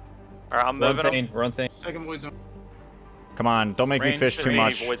 Alright, I'm Run moving Thane. them. Run Thane. Second void zone. Come on, don't make me Range fish too 3,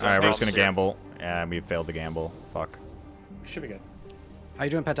 much. void zone Alright, we're just gonna bounce. gamble. Yeah, we failed to gamble. Fuck. Should be good. How you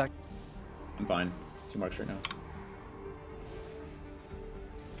doing, Pet Tech? I'm fine. 2 marks right now.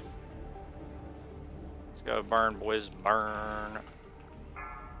 Let's go burn, boys, burn.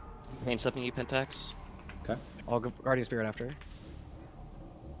 Pain something you Pentax. Okay. I'll go Guardian Spirit after.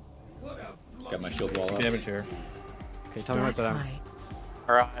 Got my shield wall up. Damage here. Okay, tell me what's down.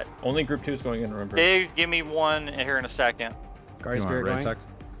 Alright. Only group 2 is going in, remember. Big, give me one here in a second. Guardian Spirit going. Sack?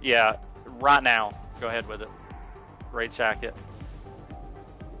 Yeah, right now. Go ahead with it. Raid sack it.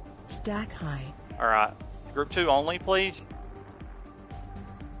 Stack high. Alright. Group 2 only, please.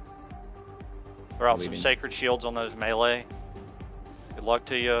 Throw out some Leaving. sacred shields on those melee. Good luck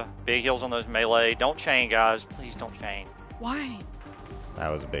to you. Big heals on those melee. Don't chain, guys. Please don't chain. Why?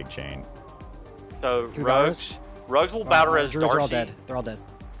 That was a big chain. So, Two Rogues. Rogues will battle res Druids Darcy. are all dead. They're all dead.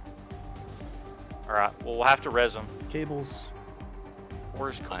 Alright, well, we'll have to res them. Cables.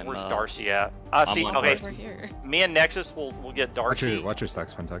 Where's I'm, Darcy at? I see. on Okay, Darcy. Over here. me and Nexus will get Darcy. Watch your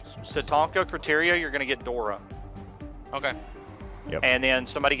stacks, Pentax. To Tonka Criteria, you're gonna get Dora. Okay. And then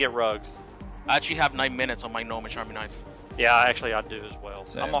somebody get Rugs. I actually have 9 minutes on my Gnomish Army Knife. Yeah, actually I do as well.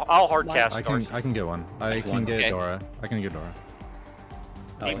 Same. I'll hard cast I can Darcy. get one. I can get Okay. Dora. I can get Dora.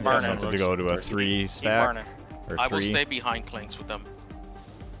 Keep yeah, burning. Something to go to a Darcy. 3 Keep stack. burning. Or I will 3. stay behind Clinks with them.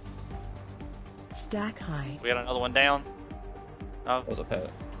 Stack high. We got another one down. Oh, That was a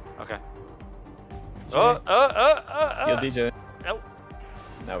pet. okay. Heal DJ. Nope.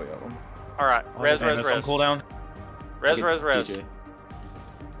 Now we got one. Alright, res. On cooldown. Res. DJ.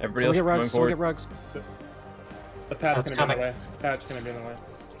 Everybody Someone get else rugs. going Someone forward. get rugs. The pad's That's gonna be in the way. Pad's gonna be in the way.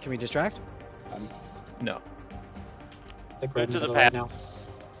 Can we distract? No. I think Boot we're in to the the middle pad. right now.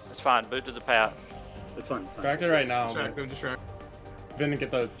 That's fine. Boot to the pad. That's fine. It's fine. Distract it right now. Distract, go distract. Then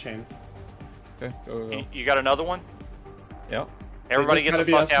get the chain. Okay, go, go, go. You got another one? Yep. Everybody They get just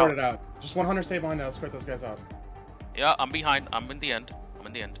the gotta fuck be out. escorted out. Just 100 stay behind to escort those guys out. Yeah, I'm behind. I'm in the end. I'm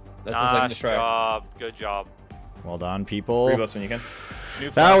in the end. That's the second Nice distract. job. Good job. Well done, people. Pre-bus when you can.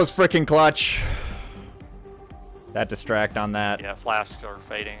 That was freaking clutch. That distract on that. Yeah, flasks are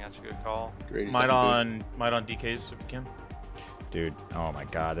fading. That's a good call. Great. Might on DKs if you can. Dude, oh my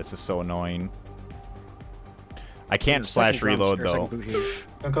god, this is so annoying. I can't Second slash drums reload or second though. boot here.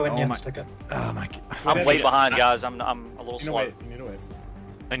 Don't go in Oh yet. my- Stick it. Oh my god. I'm Yeah, way yeah. behind, guys. I'm a little You need to slow. wait. You need to wait.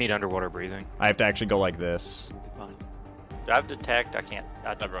 I need underwater breathing. I have to actually go like this. Do I have detect? I can't.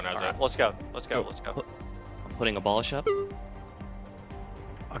 Everyone has Alright, that. let's go. Let's go. Go. Let's go. I'm putting abolish up.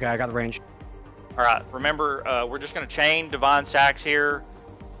 Okay, I got the range. All right. Remember, we're just gonna chain divine sacks here,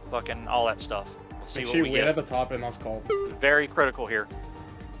 fucking all that stuff. Let's see Make what sure you we wait get. at the top and us call. Very critical here.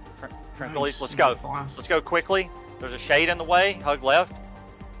 Tranquility. Nice. Let's go. Flask. Let's go quickly. There's a shade in the way. Hug left.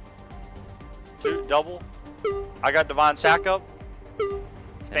 2 double. I got divine sack up.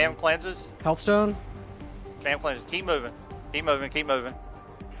 Spam cleanses. Healthstone. Spam cleanses. Keep moving. Keep moving. Keep moving.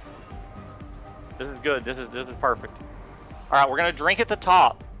 This is good. This is perfect. All right, we're gonna drink at the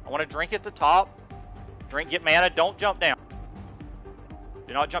top. I want to drink at the top. Drink, get mana. Don't jump down.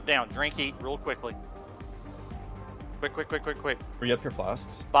 Do not jump down. Drink, eat real quickly. Quick, quick, quick, quick, quick. Re-up your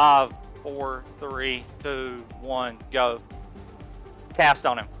flasks. 5, 4, 3, 2, 1, go. Cast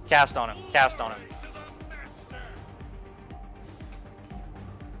on him. Cast on him. Cast on him.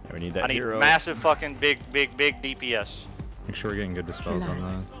 Yeah, we need that I need hero. massive fucking big DPS. Make sure we're getting good dispels on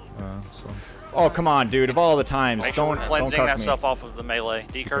the stuff. Oh come on, dude! Of all the times, Make sure don't we're cleansing cuck that me. stuff off of the melee.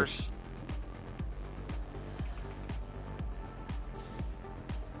 Decurse.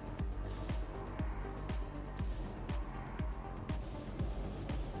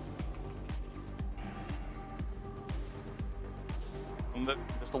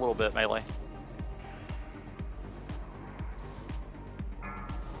 Just a little bit melee.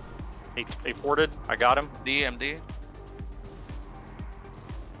 He ported. I got him. DMD.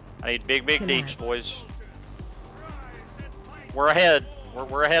 I need big deeps, boys. We're ahead.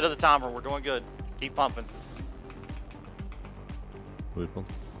 We're ahead of the timer. We're doing good. Keep pumping.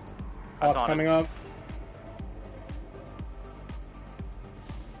 Pot's coming up.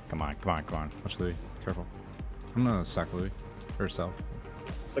 Come on. Watch Louis. Careful. I'm gonna sack Louis. Or self.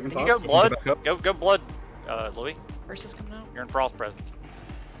 Can you go blood? Go blood, Louis. First is coming out. You're in frost presence.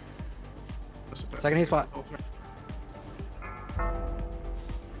 Second haste spot.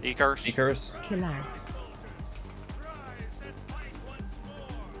 Decurse. Decurse. Killads.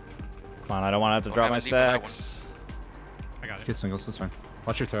 Come on, I don't want to have to drop my stacks. I got it. Get singles, that's fine.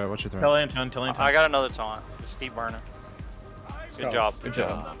 Watch your throw, Tell Anton. I got another taunt. Just keep burning. Good job. Good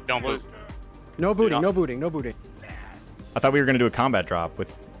job. Don't boot. No booting, no booting, no booting. I thought we were gonna do a combat drop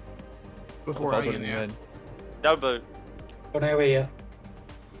with. Before Heigan, yeah. No boot. Don't have AoE yet.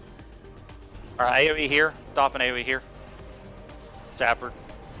 Alright, AoE here. Stopping AoE here. Stafford.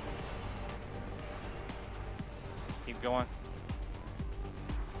 Keep going.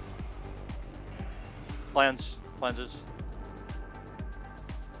 Cleanses.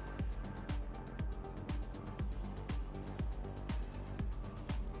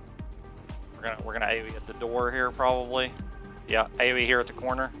 We're gonna AoE at the door here probably. Yeah, AoE here at the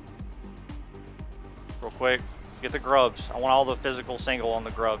corner. Real quick. Get the grubs. I want all the physical single on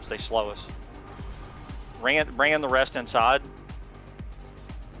the grubs. They slow us. Bring in the rest inside.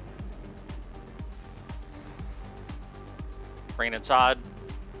 Bring it inside.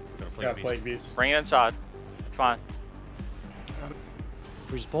 Yeah, Plague Beast. Bring it inside. Fine.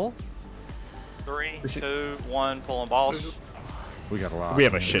 We just pull? 3, 2, 1, pulling boss. We got a lot. We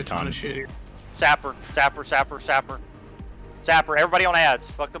have a shit ton. Sapper. Everybody on ads.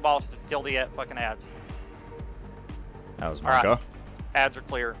 Fuck the boss. Kill the fucking ads. That was my go. Ads are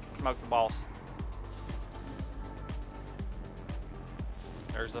clear. Smoke the boss.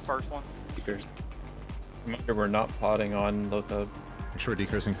 There's the first one. Decurse. Make sure we're not potting on Loatheb. Make sure we're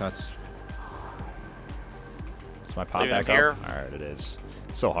decursing pets. Is my pot back up? Alright, it is.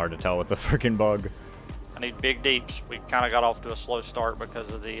 It's so hard to tell with the freaking bug. I need big deeps. We kind of got off to a slow start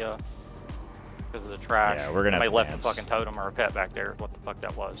because of the trash. Yeah, we're gonna have Somebody to left dance. a fucking totem or a pet back there. What the fuck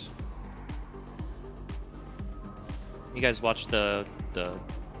that was? You guys watch the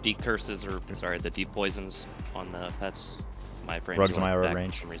deep curses or sorry, the deep poisons on the pets. My frames Rugs in my back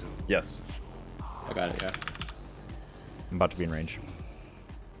range. for some reason. Yes. I got it, yeah. I'm about to be in range.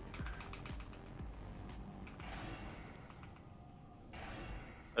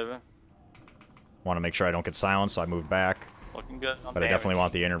 Moving. Want to make sure I don't get silenced, so I moved back. Looking good. But I definitely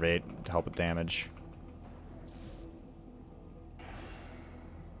want the innervate to help with damage.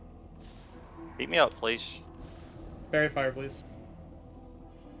 Beat me up, please. Fairy fire, please.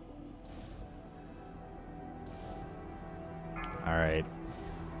 Alright.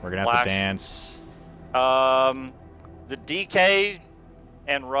 We're gonna have to dance. The DK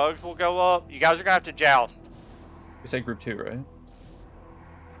and rugs will go up. You guys are gonna have to joust. We said group 2, right?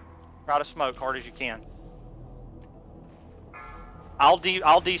 Try to smoke hard as you can. I'll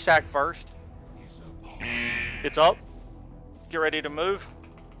desack first. It's up. Get ready to move.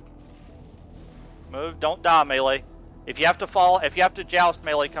 Move. Don't die, melee. If you have to fall, if you have to joust,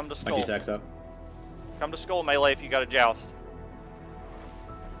 melee, come to skull. My desack's up. Come to skull, melee, if you got to joust.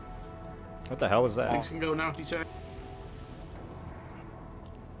 What the hell was that? Things can go now, he said.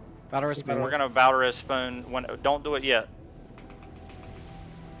 Battery spoon. We're gonna Valorous spoon. Don't do it yet.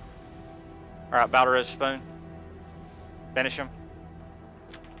 All right, Valorous spoon. Finish him.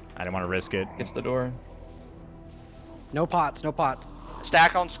 I didn't want to risk it. Get to the door. No pots, no pots.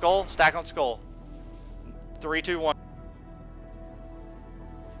 Stack on skull. Stack on skull. 3, 2, 1.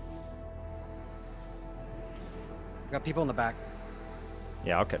 Got people in the back.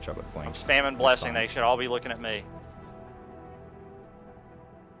 Yeah, I'll catch up with Blink. I'm spamming blessing. They should all be looking at me.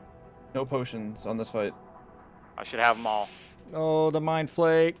 No potions on this fight. I should have them all. Oh, the mind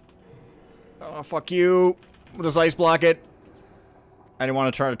flake. Oh, fuck you. We'll just ice block it. I didn't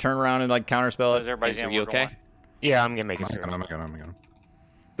want to try to turn around and like counterspell it. Everybody's Are you okay? Yeah, I'm gonna make it through. I'm gonna.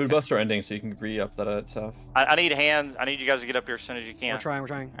 Food buffs are ending, so you can re-up that stuff. I need hands. I need you guys to get up here as soon as you can. We're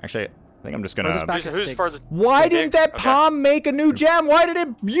trying. Actually, I think I'm just gonna. Who's further? Why didn't that palm make a new gem? Why did it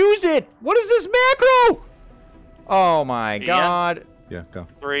use it? What is this macro? Oh my god. Yeah, go.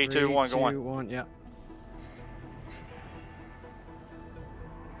 3, 2, 1, go on. 2, 1, yeah.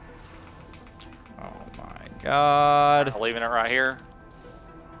 Oh my god. I'm leaving it right here.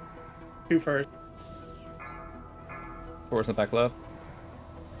 2 first. 4's in the back left.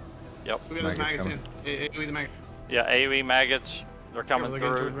 Yep. Look at those maggots in. AoE the maggots. Yeah, AoE maggots. They're coming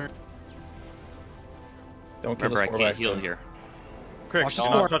through. Don't kill Remember, the I spore can't back heal soon. here. quick. Watch the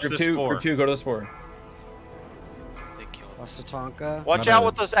Don't spore. touch Group this 2, spore. Group 2, go to the spore. They killed. Watch the Tonka. Watch out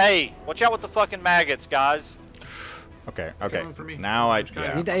with those. Hey, watch out with the fucking maggots, guys. Okay. Coming for me. Now I. Which guy? I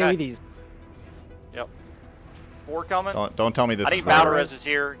Yeah. need to Okay. AoE these. Yep. 4 coming. Don't tell me this I is need battle where- reses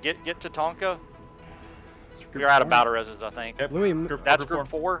here. Get to Tonka. We're out of battle reses, I think. Yep. Louis, That's group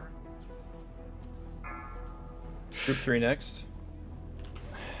 4. Group 3 next.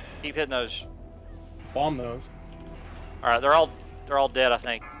 Keep hitting those. Bomb those. All right, they're all dead, I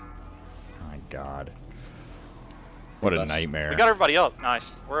think. My God. What a Buffs. nightmare. We got everybody up. Nice.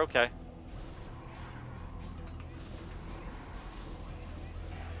 We're okay.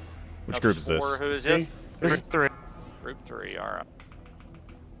 Which Another group is this? spore. Who is it? Group 3. Group 3. All right.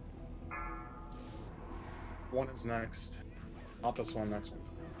 1 is next. Not this one, next one.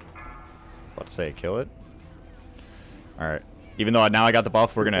 About to say kill it. All right. Even though now I got the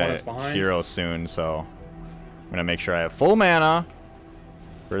buff, we're Group one gonna is behind. hero soon, so I'm gonna make sure I have full mana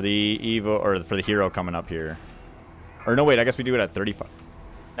for the Evo or for the hero coming up here. Or no, wait. I guess we do it at 35.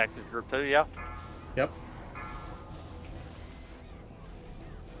 Next is group 2. Yeah. Yep.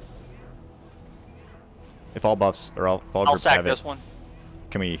 If all buffs or all I'll groups stack have this it, one.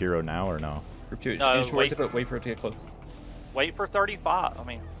 can we hero now or no? Group 2. No, Inch towards wait. it, but wait for it to get close. Wait for 35. I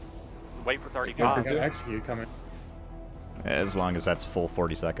mean, wait for We 35. got execute coming. As long as that's full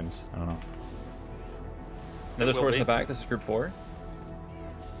 40 seconds. I don't know. Another will swords in be. the back. This is group 4.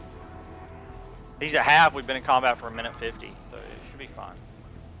 He's at half. We've been in combat for 1:50, so it should be fine.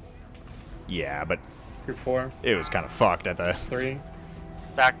 Yeah, but Group 4. it was kind of fucked at the. 3.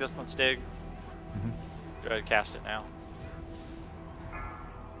 Stack this one, Stig. Go ahead and cast it now.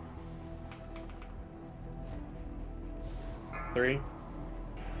 Three.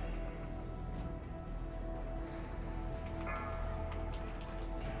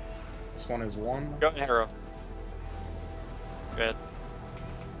 This one is 1. Go hero. Go ahead.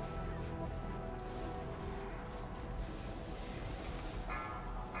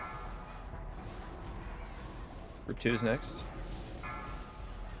 Group 2 is next.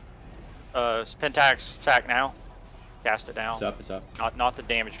 Pentax attack now. Cast it down. It's up. It's up. Not the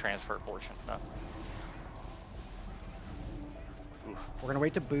damage transfer portion. No. We're gonna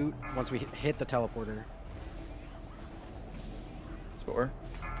wait to boot once we hit the teleporter. Spore.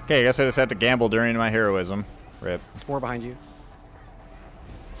 Okay, I guess I just had to gamble during my heroism. Rip. Spore behind you.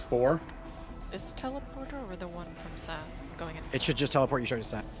 It's 4. Is teleporter or the one from Sat going in? It should just teleport you straight to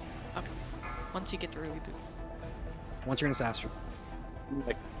Sat. Okay. Once you get through, we boot. Once you're in Sat.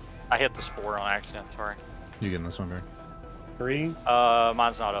 I hit the spore on accident. Sorry. You getting this one, Barry? 3.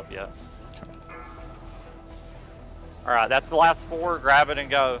 Mine's not up yet. All right, that's the last 4. Grab it and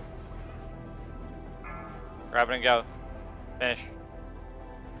go. Grab it and go. Finish.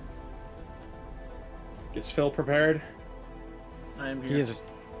 Is Phil prepared? I am He here. is.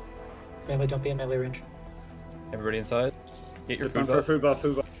 Melee, don't be in melee range. Everybody inside. Get your It's on food for buff.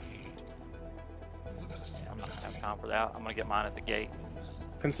 food buff, food buff. I'm not gonna have time for that. I'm gonna get mine at the gate.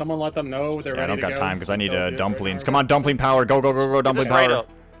 Can someone let them know they're Yeah, I ready don't to got go? time because I need Phil, do it dumplings. right Come now. on, dumpling power. Go, go, go, go, dumpling Straight power. up.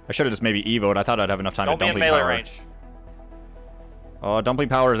 I should have just maybe evoed. I thought I'd have enough time Don't to be in dumpling melee power. range. Oh, dumpling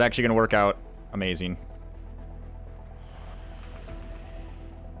power is actually going to work out amazing.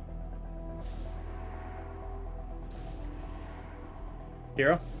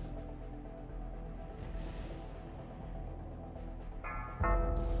 Hero?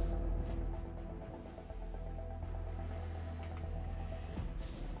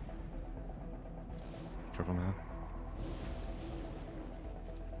 Careful now.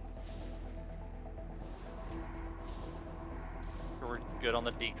 We're good on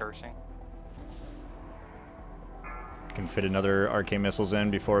the decursing. Can fit another arcane missiles in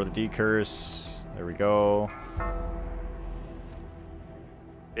before the decurse. There we go.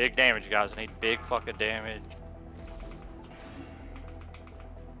 Big damage, guys. I need big fucking damage.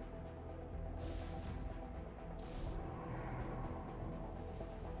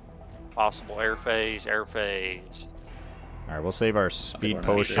 Possible air phase, air phase. All right, we'll save our speed Shot.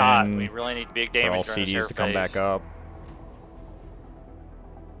 potion Shot. We really need big for damage all during this air CDs to come phase. back up.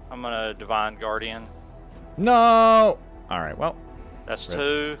 I'm gonna Divine Guardian. No! All right, well. That's Rip.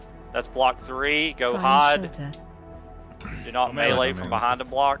 2. That's block 3. Go Find hide. shelter. Do not Melee. melee from behind a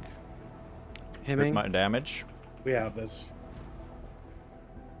block. Rip Hemming. my damage. We have this.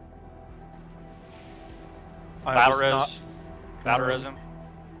 Battle res. Battle res him.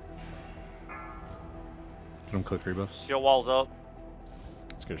 Let him click rebuffs. Shield walls up.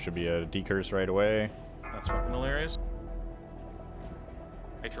 It's good. Should be a decurse right away. That's fucking hilarious.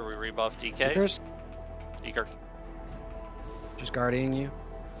 Make sure we rebuff DK. Decurse. Decurse. Just guarding you.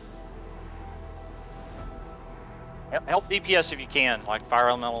 Help DPS if you can, like fire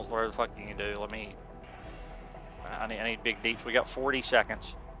elementals, whatever the fuck you can do. Let me. I need big deeps. We got 40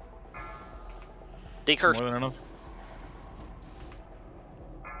 seconds. Decurse. More than enough.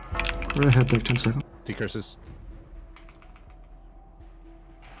 We're ahead like 10 seconds. Decurses.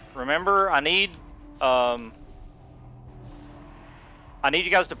 Remember, I need you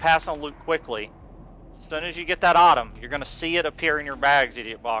guys to pass on loot quickly. As soon as you get that item, you're gonna see it appear in your bags,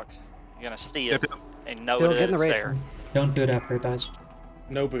 idiot box. You're gonna see it and know that it's there. Don't do that, pre-bis.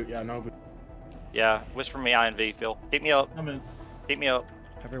 No boot, yeah, no boot. Yeah, whisper me INV, Phil. Keep me up. I'm in. Keep me up.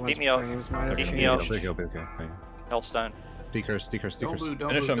 Everyone's Keep me up. frames might have Keep me up. changed. Okay. Hellstone. Decurse. Don't boot, don't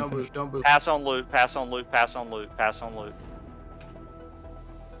Finish boot, him, don't finish boot, don't boot. Pass on loot, pass on loot, pass on loot, pass on loot.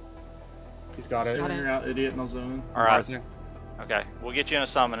 He's got it. Got it. You're out, idiot, no zone. Alright. Okay, we'll get you in a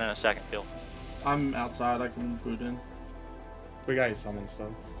summon in a second, Phil. I'm outside, I can boot in. We got you summoned stuff.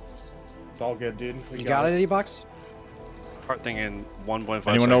 It's all good, dude. We You got it, D-Box? Part thing in 1.5.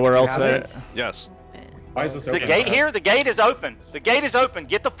 Anyone know where else that? Yes. Why is this The open? gate here, the gate is open. The gate is open.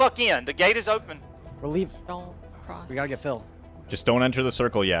 Get the fuck in. The gate is open. We're leave. Don't cross. We gotta get Phil. Just don't enter the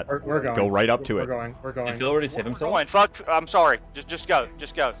circle yet. We're going. Go right up to it. We're going. Did Phil already save himself? Going. Fuck. I'm sorry. Just go.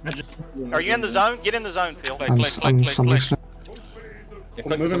 Just go. Are you in the zone? Get in the zone, Phil. I'm summoning snap.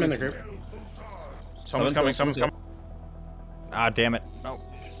 We'll move him in the group. Someone's coming. Someone's coming. Ah, damn it. No.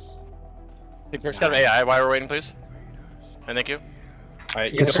 First kind of AI while we're waiting, please. And thank you.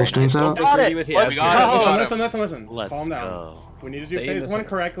 Alright, Get soul stones out. Got it. Let's go. Listen. Calm down. We need to do Stay in phase the 1 circle.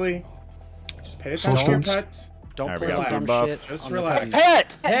 correctly. Just pay Soul attention to your stones. pets. Don't Alright, pull we got some dumb buff. shit. Just on the relax. puppies.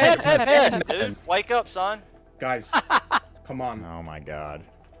 Pet, dude. Wake up, son. Guys, come on. Oh my god.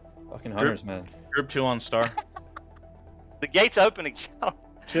 Fucking hunters, man. Group 2 on star. The gate's open again.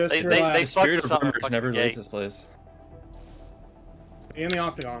 Just They relax. fucked Spirit us of up. Rumors Fucking never gate. leaves this place. Stay in the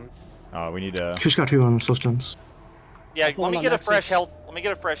octagon. Oh, we need to. Who's got 2 on soul stones? Yeah, let Pulling me on get a Naxxs. fresh health. Let me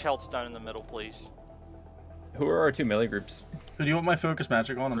get a fresh health stone in the middle, please. Who are our two melee groups? Do you want my focus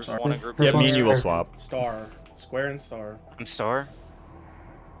magic on? I'm There's sorry. one in group Yeah, two. me and you will swap. Star. Square and star. On star.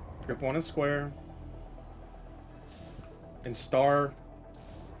 Group 1 is square. And star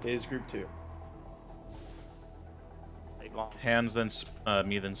is group 2. Hands, then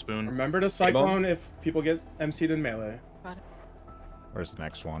me, then spoon. Remember to cyclone if people get MC'd in melee. Got it. Where's the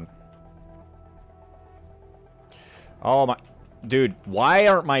next one? Oh my, dude! Why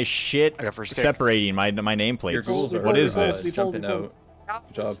aren't my shit separating my nameplates? Your ghouls are What is this? Jumping out.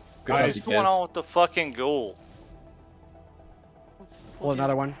 Good job. Good What job, is you going guys. on with the fucking ghoul? Pull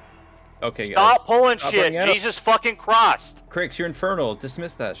another one. Okay, guys. Stop pulling Stop shit! running out. Jesus fucking Christ! Cricks, you're infernal.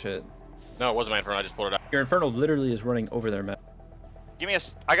 Dismiss that shit. No, it wasn't my infernal. I just pulled it out. Your infernal literally is running over there, man. Give me a.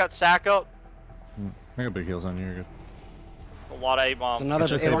 I got sack up. I got big heals on you. You're good. A lot of A-bombs. Another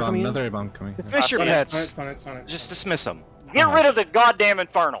Just A-bomb coming in? another A-bomb coming. Dismiss your pets. Stun it. Just dismiss them. Get rid of the goddamn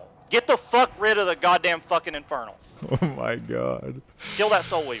infernal. Get the fuck rid of the goddamn fucking infernal. Oh my god. Kill that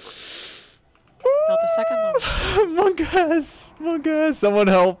soul weaver. No, the second one. Monkas, someone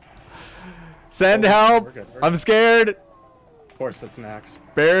help! Send help! We're good. I'm scared. Of course, it's Naxx.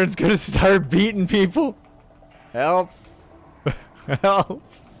 Baron's gonna start beating people. Help! Help!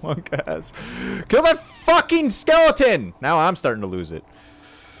 Monkas, kill that fucking skeleton! Now I'm starting to lose it.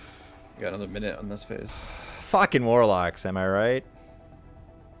 You got another minute on this phase. Fucking warlocks, am I right?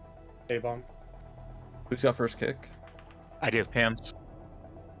 A-bomb. Who's got first kick? I do. Hands.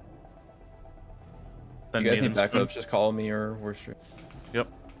 You guys need backups, just call me or worse. Yep.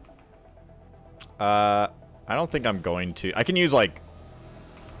 I don't think I'm going to. I can use like.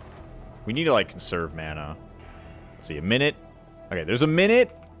 We need to like conserve mana. Let's see, a minute. Okay, there's a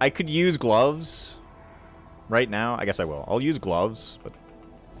minute. I could use gloves. Right now, I guess I will. I'll use gloves, but.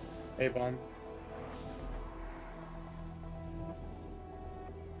 A-bomb.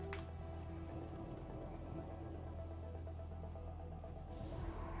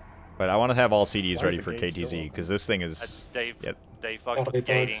 But I want to have all CDs Why ready is for the gate still KTZ open? because this thing That's is. Dave. Yep. Dave fucking Oh, they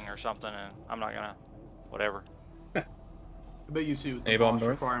gating or something, and I'm not gonna. Whatever. I bet you see the A-bomb boss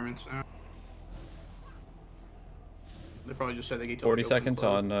north. requirements. They probably just said they get 40 seconds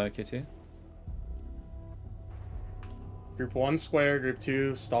on KT. Group 1 square, group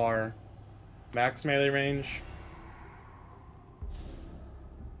 2 star. Max melee range.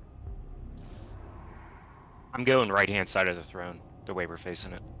 I'm going right hand side of the throne, the way we're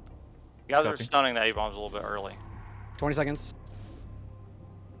facing it. You guys are Copy. stunning the A-bombs a little bit early. 20 seconds.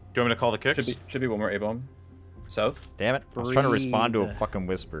 Do you want me to call the kicks? Should be one more A-bomb. South. Damn it! I was trying to respond to a Breathe. fucking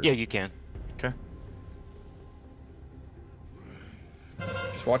whisper. Yeah, you can. Okay.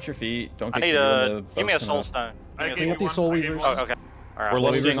 Just watch your feet. Don't I get need caught a. in the Give me a boats soul coming stone. up. Give me a Clean up these soul weavers. Oh, okay. Alright. We're Soul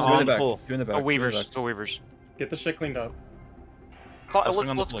listing weavers, two in on the back. pull. Two in the back. Oh, two in the weavers. back. So weavers. Get the shit cleaned up.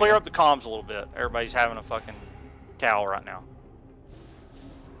 Let's clear up the comms a little bit. Everybody's having a fucking towel right now.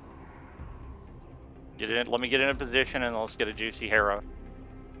 Get in. Let me get in a position and let's get a juicy hero.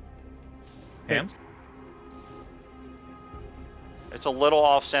 Hands. It's a little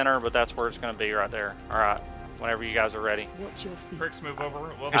off center, but that's where it's going to be right there. All right. Whenever you guys are ready. Bricks move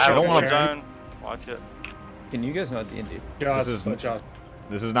over. I don't want zone. Watch it. Can you guys not D&D?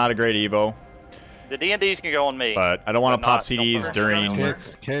 This is not a great Evo. The D&Ds can go on me. But I don't want to pop CDs during...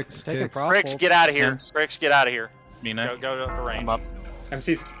 Kicks. Bricks, get out of here. Bricks, get out of here. Me Go to the range.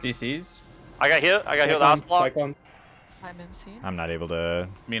 MCs. DCs. I got hit. I got hit with the block. Cyclone. I'm MC. I'm not able to...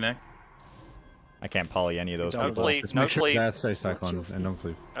 Me next. I can't poly any of those. No cleave. Just No make sure cleave. that say Cyclone and don't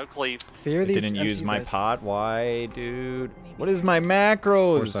cleave. No cleave. Fear these Didn't use MCs, my guys. pot. Why, dude? What is my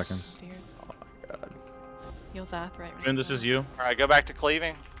macros? 4 seconds. Oh my god. Heal Zath right And this is you. All right, go back to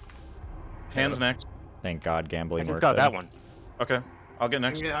cleaving. Hands next. Thank God gambling worked. Got there. that one. Okay. I'll get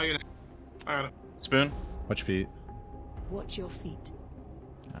next. Yeah, I got it. Spoon. Watch feet. Watch your feet.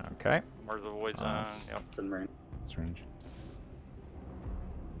 Okay. Where's the void zone? Nice. Yep. It's in range. It's range.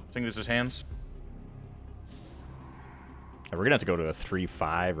 I think this is hands. We're gonna have to go to a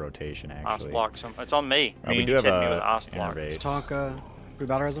 3-5 rotation Os actually. block some. It's on me. Oh, we He do have hit me with a Os block. innervate. Tonka,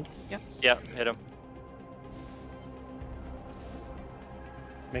 pre-battle resin? Yep. Yep, hit him.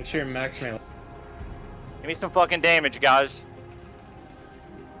 Make sure your max melee. Give me some fucking damage, guys.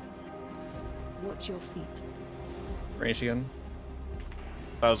 Watch your feet. Range again.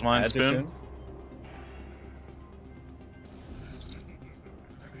 That was mine. Adds your Spoon.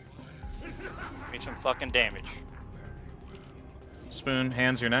 Give me some fucking damage. Spoon.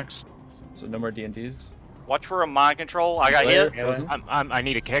 Hands. You're next. So no more D&Ds. Watch for a mind control. I got hit. I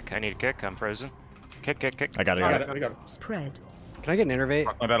need a kick. I need a kick. I'm frozen. Kick. I got it. I got it. Spread. Can I get an innervate?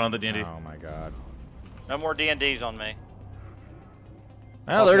 My bad on the D&D. Oh my god. No more D&Ds on me.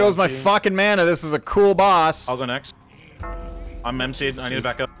 Well, there goes my fucking mana. This is a cool boss. I'll go next. I'm MC'd. I need to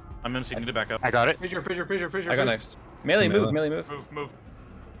back up. I'm MC'd. I need to back up. I got it. Fissure. I got next. Melee move. Move.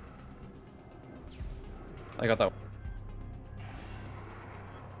 I got that one.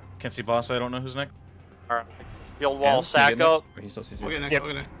 Can't see boss. I don't know who's next. Alright. Field wall Hands, stack you get up. next? Or he still sees We'll you. get next.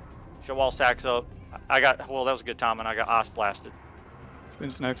 We'll get next. Field wall stacks up. I got, well, that was a good timing. I got Os blasted.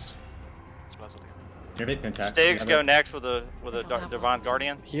 Spoon's next. Stiggs go next with a Divine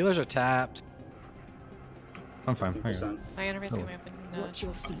Guardian. Healers are tapped. I'm fine. Hang on. My innervate's coming up in Watch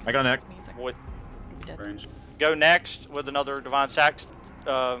your feet. I got next. Void. Be dead. Range. Go next with another Divine Sax,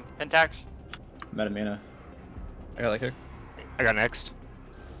 Pentax. Metamana. I got that kick. I got next.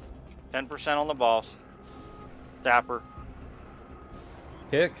 10% on the boss. Dapper.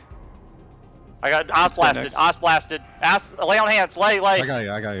 Kick. I got Os blasted. next. Os blasted. Lay on hands. Lay. I got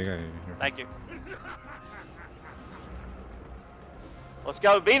you. Here. Thank you. Let's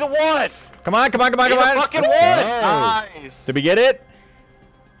go. Be the one. Come on. Be the fucking one. Nice. Did we get it?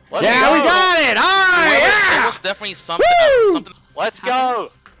 Let's Yeah, go. we got it. All right. It Yeah. was definitely something. Woo! Something. Let's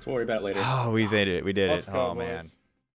go. Let's worry about it later. Oh, we did it. We did Let's it. go, Oh man. boys.